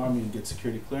serve in the army and get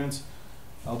security clearance,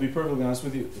 I'll be perfectly honest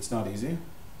with you, it's not easy.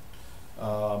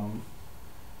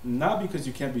 Not because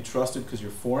you can't be trusted because you're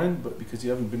foreign, but because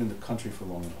you haven't been in the country for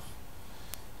long enough.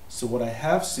 So what I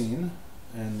have seen,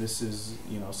 and this is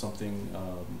something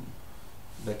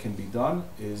that can be done,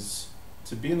 is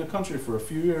to be in the country for a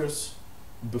few years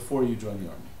before you join the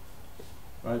army,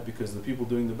 right? Because the people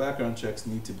doing the background checks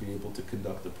need to be able to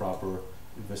conduct the proper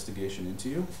investigation into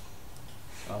you,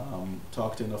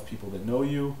 talk to enough people that know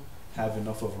you, have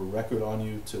enough of a record on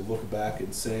you to look back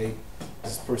and say,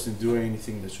 is this person doing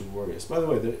anything that should worry us? By the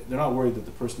way, they're not worried that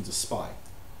the person's a spy.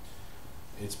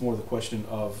 It's more the question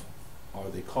of, are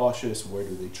they cautious? Where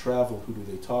do they travel? Who do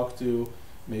they talk to?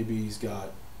 Maybe he's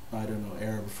got, I don't know,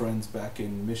 Arab friends back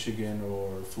in Michigan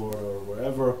or Florida or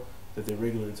wherever that they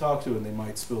regularly talk to, and they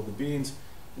might spill the beans.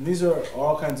 And these are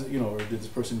all kinds of, or did this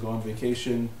person go on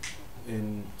vacation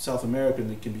in South America and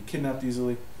they can be kidnapped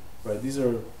easily, right? These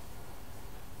are,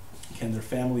 can their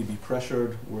family be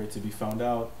pressured? Were it to be found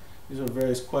out? These are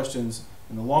various questions,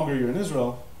 and the longer you're in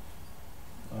Israel,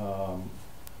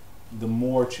 the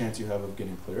more chance you have of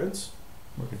getting clearance.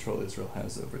 The more control Israel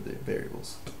has over the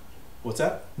variables. What's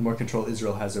that? The more control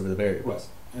Israel has over the variables.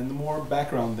 Right. And the more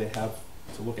background they have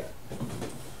to look at.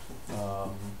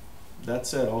 That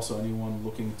said, also anyone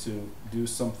looking to do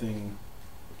something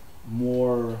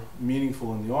more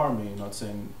meaningful in the army, not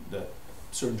saying that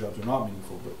certain jobs are not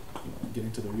meaningful, but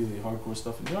getting to the really hardcore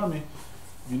stuff in the army,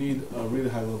 you need a really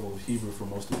high level of Hebrew for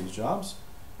most of these jobs,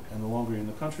 and the longer you're in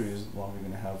the country, the longer you're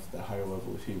going to have that higher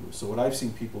level of Hebrew. So what I've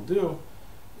seen people do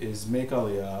is make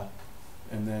Aliyah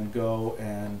and then go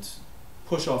and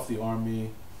push off the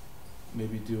army,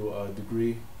 maybe do a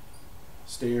degree,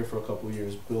 stay here for a couple of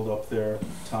years, build up their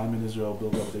time in Israel,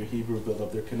 build up their Hebrew, build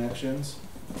up their connections,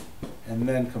 and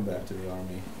then come back to the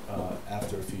army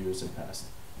after a few years have passed.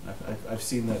 I've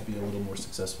seen that be a little more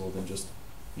successful than just,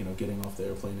 getting off the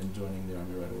airplane and joining the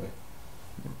army right away.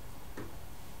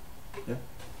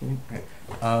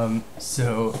 Yeah.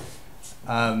 So,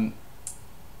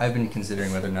 I've been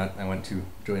considering whether or not I want to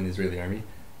join the Israeli army,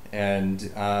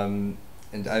 and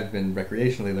I've been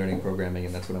recreationally learning programming,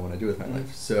 and that's what I want to do with my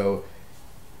life. So,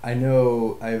 I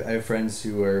know I have friends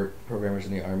who are programmers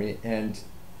in the army, and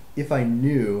if I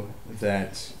knew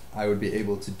that I would be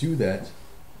able to do that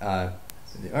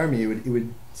in the army, it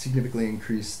would significantly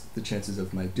increase the chances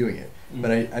of my doing it.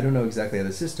 But I don't know exactly how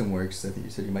the system works. I think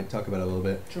you said you might talk about it a little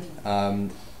bit. Sure.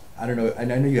 I don't know. I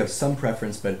know you have some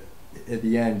preference, but at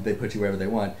the end they put you wherever they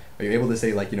want. Are you able to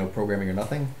say programming or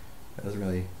nothing? That doesn't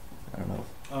really. I don't know.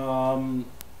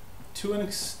 To an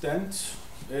extent,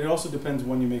 it also depends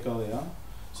when you make Aliyah.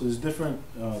 So there's different.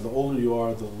 The older you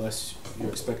are, the less you're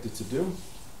expected to do.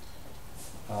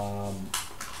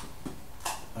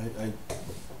 I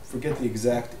forget the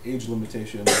exact age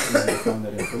limitation, it's easy to find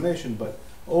that information, but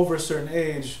over a certain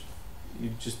age, you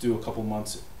just do a couple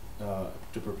months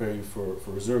to prepare you for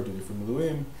reserve duty, for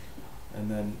Miluim, and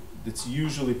then it's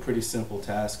usually pretty simple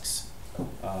tasks,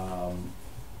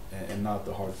 and not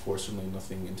the hardcore, certainly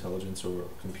nothing intelligence or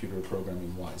computer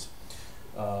programming wise.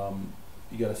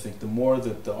 You got to think, the more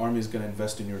that the Army is going to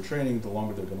invest in your training, the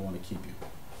longer they're going to want to keep you.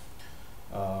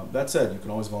 That said, you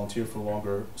can always volunteer for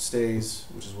longer stays,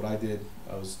 which is what I did.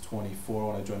 I was 24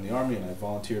 when I joined the Army, and I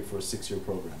volunteered for a 6-year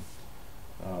program.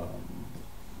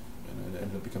 And it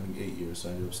ended up becoming 8 years, so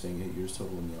I ended up staying 8 years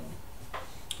total in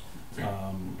the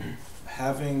Army.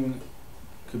 Having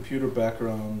computer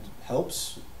background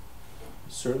helps,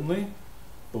 certainly,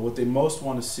 but what they most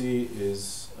want to see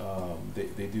is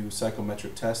they do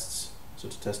psychometric tests, so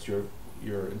to test your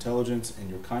intelligence and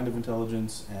your kind of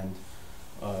intelligence, and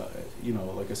you know,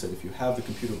 like I said, if you have the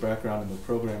computer background and the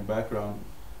program background,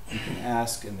 you can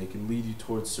ask and they can lead you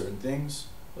towards certain things,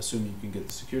 assuming you can get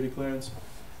the security clearance.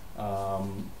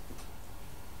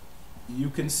 You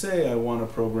can say, I want a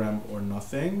program or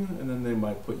nothing, and then they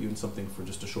might put you in something for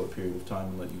just a short period of time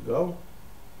and let you go,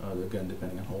 again,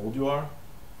 depending on how old you are.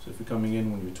 So if you're coming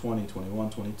in when you're 20, 21,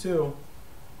 22,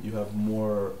 you have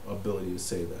more ability to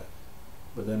say that.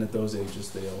 But then at those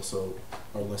ages, they also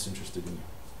are less interested in you.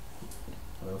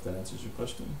 I don't know if that answers your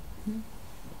question.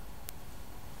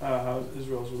 How's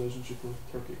Israel's relationship with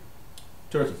Turkey?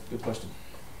 Turkey, good question.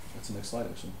 That's the next slide,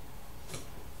 actually.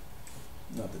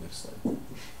 Not the next slide.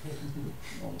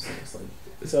 Almost the next slide.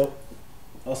 So,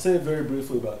 I'll say very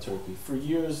briefly about Turkey. For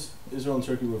years, Israel and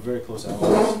Turkey were very close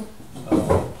allies,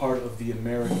 part of the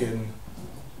American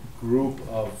group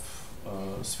of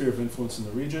sphere of influence in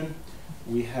the region.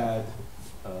 We had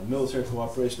military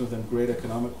cooperation with them, great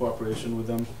economic cooperation with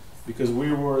them, because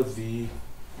we were the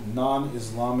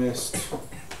non-Islamist,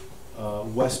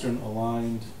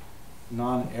 Western-aligned,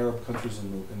 non-Arab countries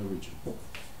in the region.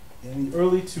 In the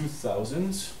early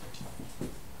 2000s,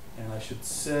 and I should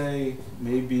say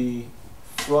maybe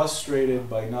frustrated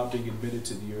by not being admitted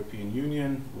to the European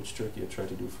Union, which Turkey had tried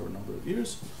to do for a number of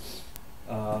years,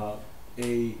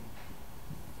 a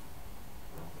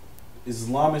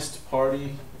Islamist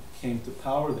party came to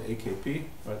power, the AKP,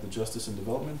 right, the Justice and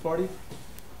Development Party,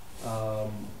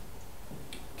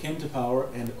 came to power,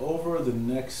 and over the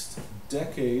next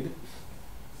decade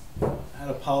had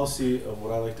a policy of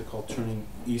what I like to call turning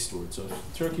eastward. So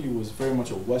Turkey was very much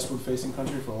a westward-facing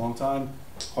country for a long time,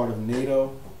 part of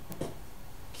NATO,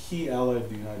 key ally of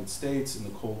the United States in the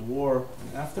Cold War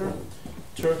and after.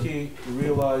 Turkey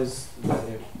realized that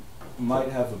it might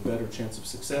have a better chance of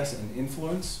success and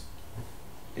influence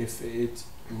if it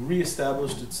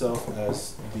reestablished itself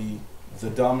as the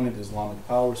dominant Islamic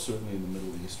power, certainly in the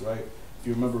Middle East, right? If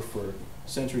you remember, for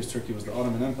centuries, Turkey was the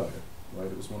Ottoman Empire, right?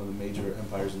 It was one of the major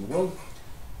empires in the world.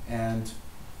 And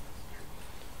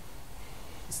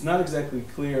it's not exactly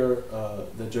clear,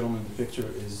 the gentleman in the picture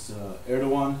is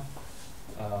Erdogan,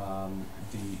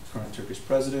 the current Turkish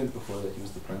president. Before that, he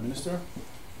was the prime minister,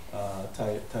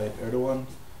 Tayyip Erdogan.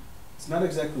 It's not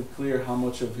exactly clear how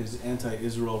much of his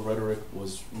anti-Israel rhetoric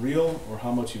was real or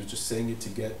how much he was just saying it to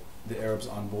get the Arabs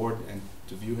on board and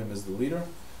to view him as the leader.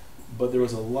 But there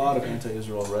was a lot of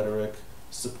anti-Israel rhetoric,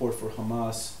 support for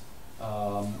Hamas,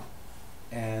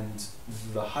 and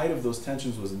the height of those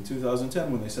tensions was in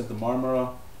 2010 when they sent the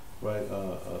Marmara, right,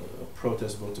 a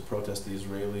protest vote to protest the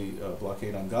Israeli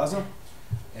blockade on Gaza.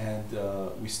 And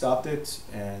we stopped it,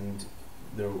 and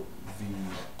the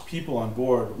people on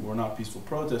board were not peaceful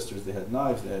protesters. They had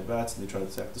knives, they had bats, and they tried to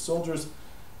attack the soldiers.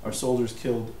 Our soldiers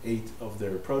killed 8 of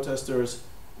their protesters,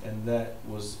 and that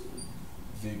was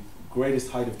the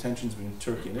greatest height of tensions between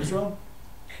Turkey and Israel.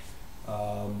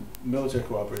 Military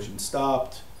cooperation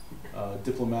stopped,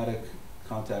 diplomatic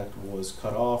contact was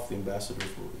cut off, the ambassadors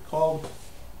were recalled.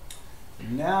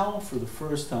 Now, for the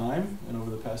first time, and over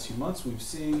the past few months, we've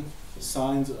seen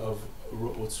signs of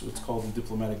what's called in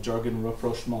diplomatic jargon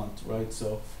rapprochement, right?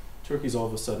 So Turkey's all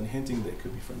of a sudden hinting they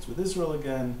could be friends with Israel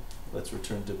again. Let's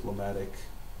return diplomatic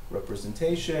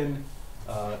representation.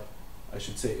 I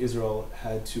should say Israel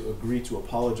had to agree to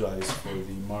apologize for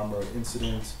the Marmara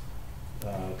incident,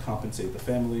 compensate the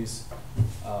families.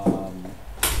 And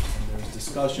there's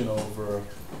discussion over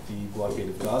the blockade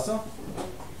of Gaza.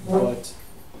 But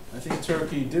I think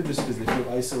Turkey did this because they feel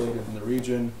isolated in the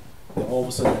region. They all of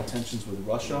a sudden had tensions with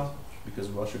Russia because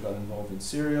Russia got involved in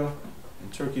Syria,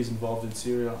 and Turkey's involved in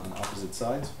Syria on opposite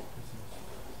sides.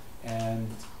 And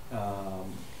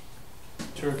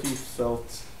Turkey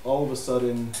felt all of a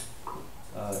sudden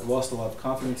it lost a lot of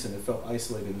confidence and it felt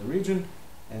isolated in the region,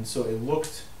 and so it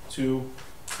looked to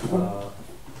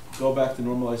go back to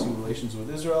normalizing relations with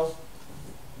Israel.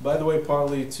 By the way,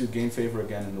 partly to gain favor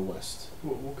again in the West.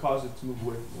 What caused it to move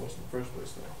away from the West in the first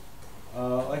place,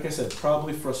 though? Like I said,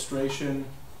 probably frustration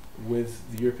with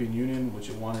the European Union, which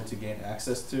it wanted to gain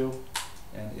access to,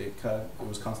 and it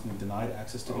was constantly denied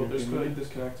access to the There's European clearly Union.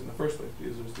 disconnect in the first place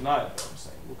because it was denied. I'm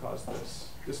saying what caused this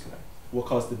disconnect. What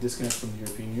caused the disconnect from the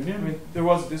European Union? I mean, there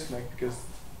was a disconnect because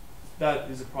that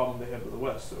is a problem they had with the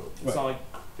West. So it's Right. not like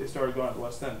they started going to the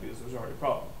West End because there was already a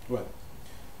problem. Right.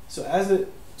 So as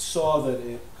it saw that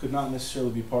it could not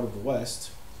necessarily be part of the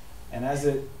West, and as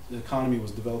the economy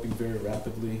was developing very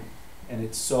rapidly, and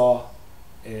it saw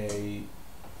an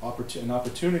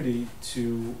opportunity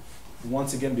to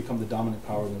once again become the dominant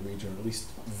power in the region, or at least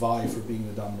vie for being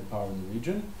the dominant power in the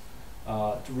region,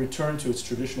 to return to its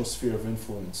traditional sphere of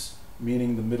influence,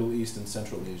 meaning the Middle East and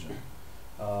Central Asia.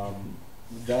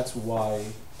 That's why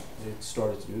it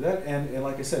started to do that. And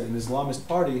like I said, an Islamist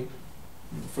party,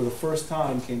 for the first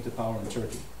time, came to power in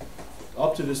Turkey.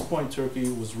 Up to this point, Turkey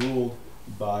was ruled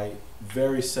by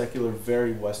very secular,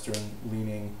 very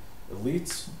Western-leaning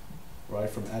elites, right,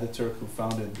 from Ataturk, who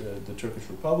founded the Turkish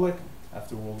Republic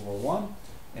after World War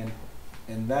I.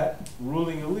 And that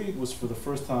ruling elite was for the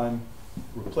first time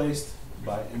replaced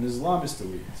by an Islamist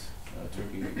elite.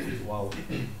 Turkey, while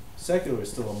secular,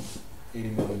 is still 80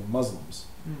 million Muslims.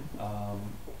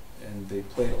 And they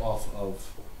played off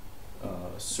of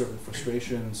certain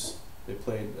frustrations. They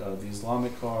played the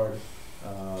Islamic card.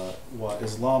 While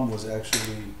Islam was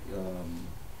actually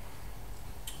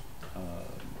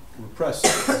repressed.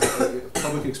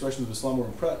 Public expressions of Islam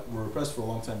were repressed for a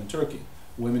long time in Turkey.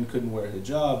 Women couldn't wear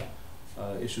hijab,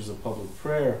 issues of public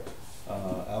prayer,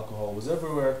 alcohol was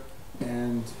everywhere,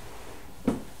 and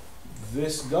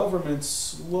this government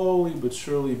slowly but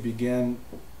surely began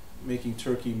making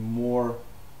Turkey more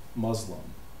Muslim.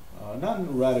 Not in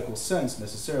a radical sense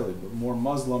necessarily, but more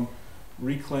Muslim,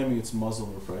 reclaiming its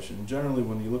Muslim repression. Generally,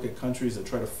 when you look at countries that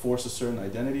try to force a certain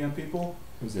identity on people,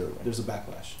 there's a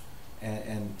backlash.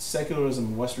 And secularism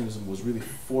and Westernism was really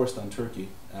forced on Turkey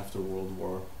after World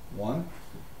War I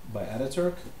by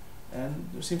Ataturk. And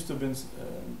there seems to have been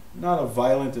not a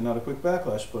violent and not a quick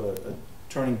backlash, but a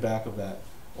turning back of that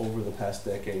over the past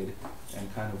decade,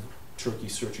 and kind of Turkey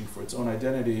searching for its own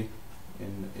identity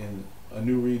in a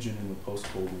new region in the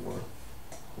post-Cold War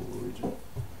region.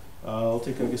 I'll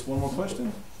take, I guess, one more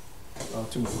question.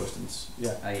 Two more questions.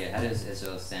 Yeah. Yeah. How does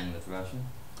Israel stand with Russia?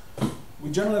 We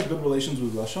generally have good relations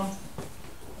with Russia.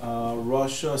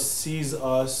 Russia sees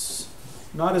us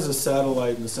not as a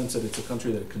satellite in the sense that it's a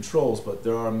country that it controls, but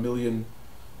there are 1 million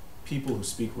people who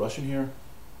speak Russian here.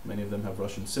 Many of them have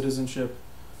Russian citizenship.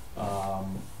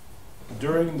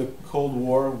 During the Cold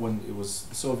War, when it was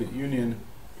the Soviet Union,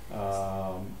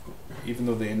 even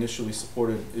though they initially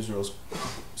supported Israel's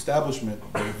establishment,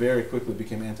 they very quickly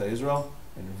became anti-Israel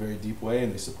in a very deep way,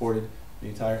 and they supported the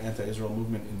entire anti-Israel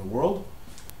movement in the world.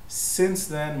 Since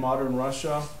then, modern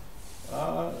Russia,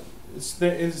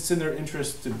 it's in their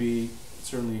interest to be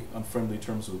certainly on friendly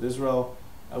terms with Israel.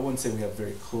 I wouldn't say we have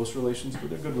very close relations, but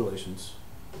they're good relations,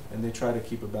 and they try to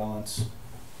keep a balance.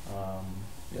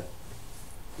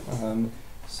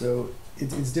 So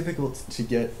it's difficult to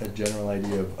get a general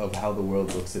idea of how the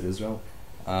world looks at Israel,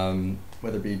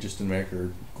 whether it be just in America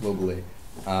or globally.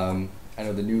 I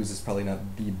know the news is probably not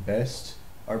the best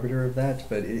arbiter of that,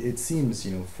 but it seems,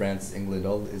 France, England,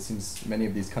 it seems many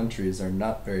of these countries are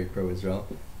not very pro-Israel.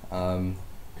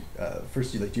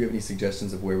 First, do you have any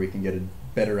suggestions of where we can get a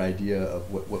better idea of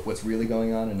what's really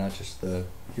going on, and not just the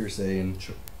hearsay and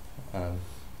Sure.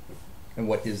 And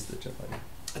what is the general idea?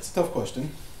 That's a tough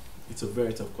question. It's a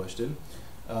very tough question.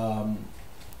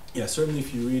 Yeah, certainly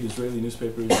if you read Israeli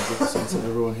newspapers, you get the sense that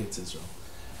everyone hates Israel.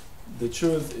 The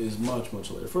truth is much,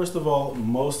 much later. First of all,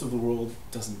 most of the world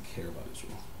doesn't care about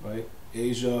Israel, right?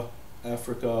 Asia,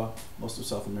 Africa, most of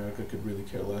South America could really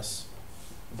care less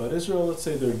about Israel. Let's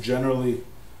say they're generally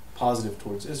positive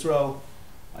towards Israel.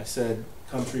 I said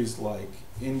countries like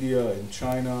India and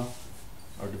China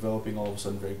are developing all of a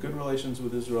sudden very good relations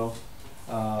with Israel.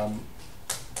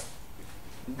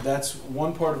 That's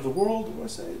one part of the world where I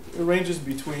say it ranges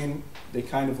between they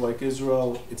kind of like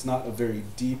Israel. It's not a very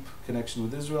deep connection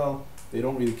with Israel. They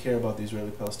don't really care about the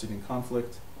Israeli-Palestinian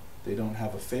conflict. They don't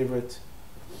have a favorite.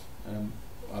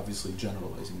 Obviously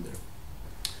generalizing there.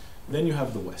 Then you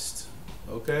have the West,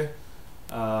 okay?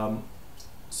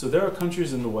 So there are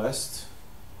countries in the West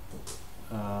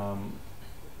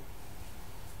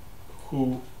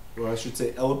who, or I should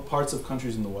say parts of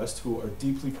countries in the West who are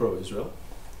deeply pro-Israel.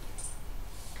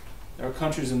 There are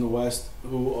countries in the West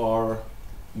who are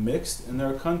mixed, and there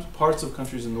are parts of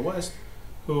countries in the West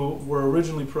who were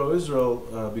originally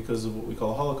pro-Israel because of what we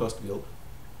call Holocaust guilt,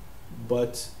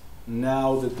 but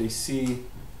now that they see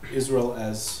Israel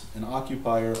as an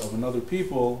occupier of another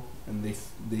people, and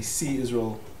they see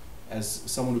Israel as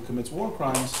someone who commits war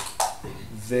crimes,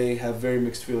 they have very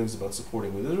mixed feelings about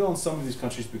supporting with Israel, and some of these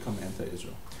countries become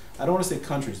anti-Israel. I don't want to say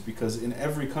countries, because in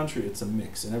every country it's a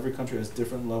mix, and every country has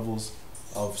different levels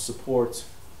of support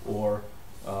or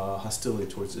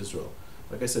hostility towards Israel.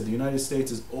 Like I said, the United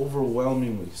States is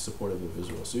overwhelmingly supportive of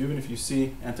Israel. So even if you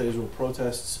see anti-Israel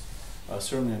protests,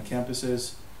 certainly on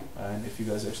campuses, and if you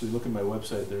guys actually look at my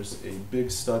website, there's a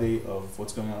big study of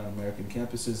what's going on American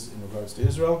campuses in regards to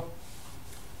Israel.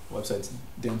 The website's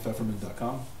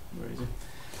danfeferman.com, very easy.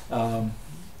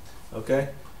 Okay.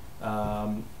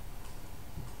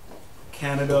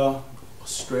 Canada,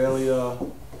 Australia,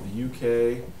 the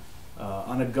UK,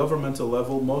 on a governmental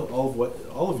level,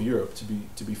 all of Europe,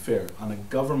 to be fair, on a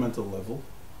governmental level,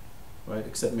 right,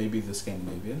 except maybe the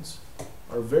Scandinavians,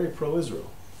 are very pro-Israel.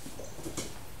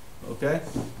 Okay,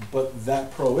 but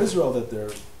that pro-Israel that they're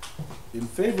in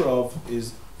favor of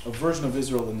is a version of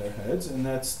Israel in their heads, and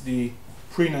that's the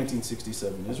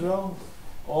pre-1967 Israel.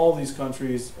 All these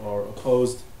countries are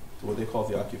opposed to what they call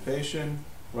the occupation,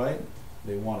 right?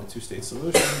 They want a two-state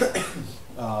solution,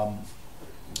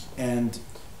 and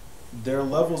their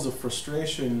levels of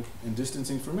frustration and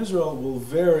distancing from Israel will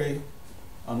vary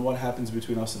on what happens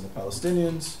between us and the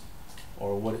Palestinians,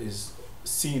 or what is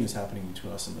seen as happening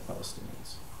between us and the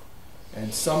Palestinians.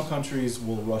 And some countries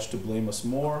will rush to blame us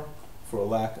more for a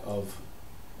lack of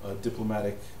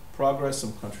diplomatic progress.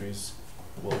 Some countries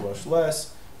will rush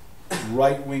less.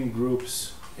 Right-wing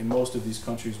groups in most of these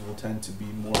countries will tend to be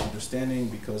more understanding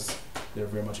because they're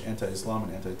very much anti-Islam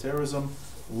and anti-terrorism.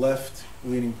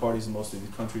 Left-leaning parties in most of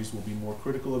these countries will be more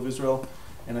critical of Israel.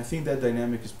 And I think that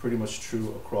dynamic is pretty much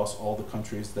true across all the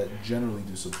countries that generally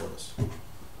do support us.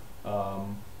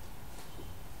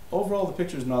 Overall, the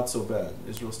picture is not so bad.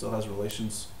 Israel still has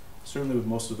relations, certainly with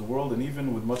most of the world, and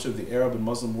even with much of the Arab and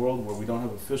Muslim world where we don't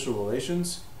have official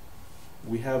relations,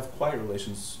 we have quiet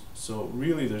relations. So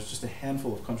really, there's just a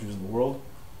handful of countries in the world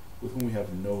with whom we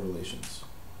have no relations,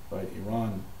 right?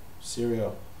 Iran,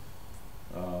 Syria,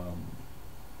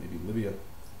 maybe Libya,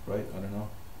 right? I don't know.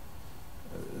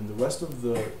 And the rest of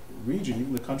the region,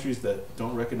 even the countries that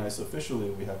don't recognize officially,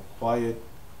 we have quiet,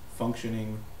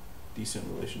 functioning, decent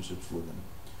relationships with them.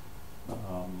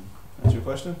 Answer your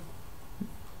question?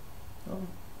 No?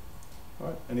 All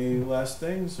right. Any last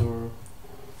things, or?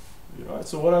 All right.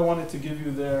 So what I wanted to give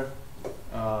you there,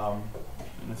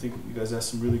 and I think you guys asked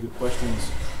some really good questions.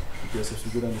 You guys have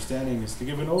some good understanding. Is to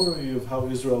give an overview of how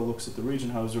Israel looks at the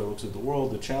region, how Israel looks at the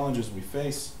world, the challenges we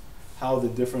face, how the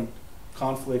different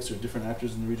conflicts or different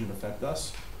actors in the region affect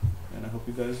us. And I hope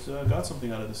you guys got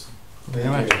something out of this. Very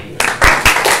much.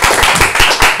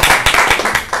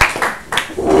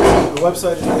 The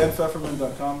website is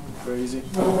danfeferman.com. Very easy.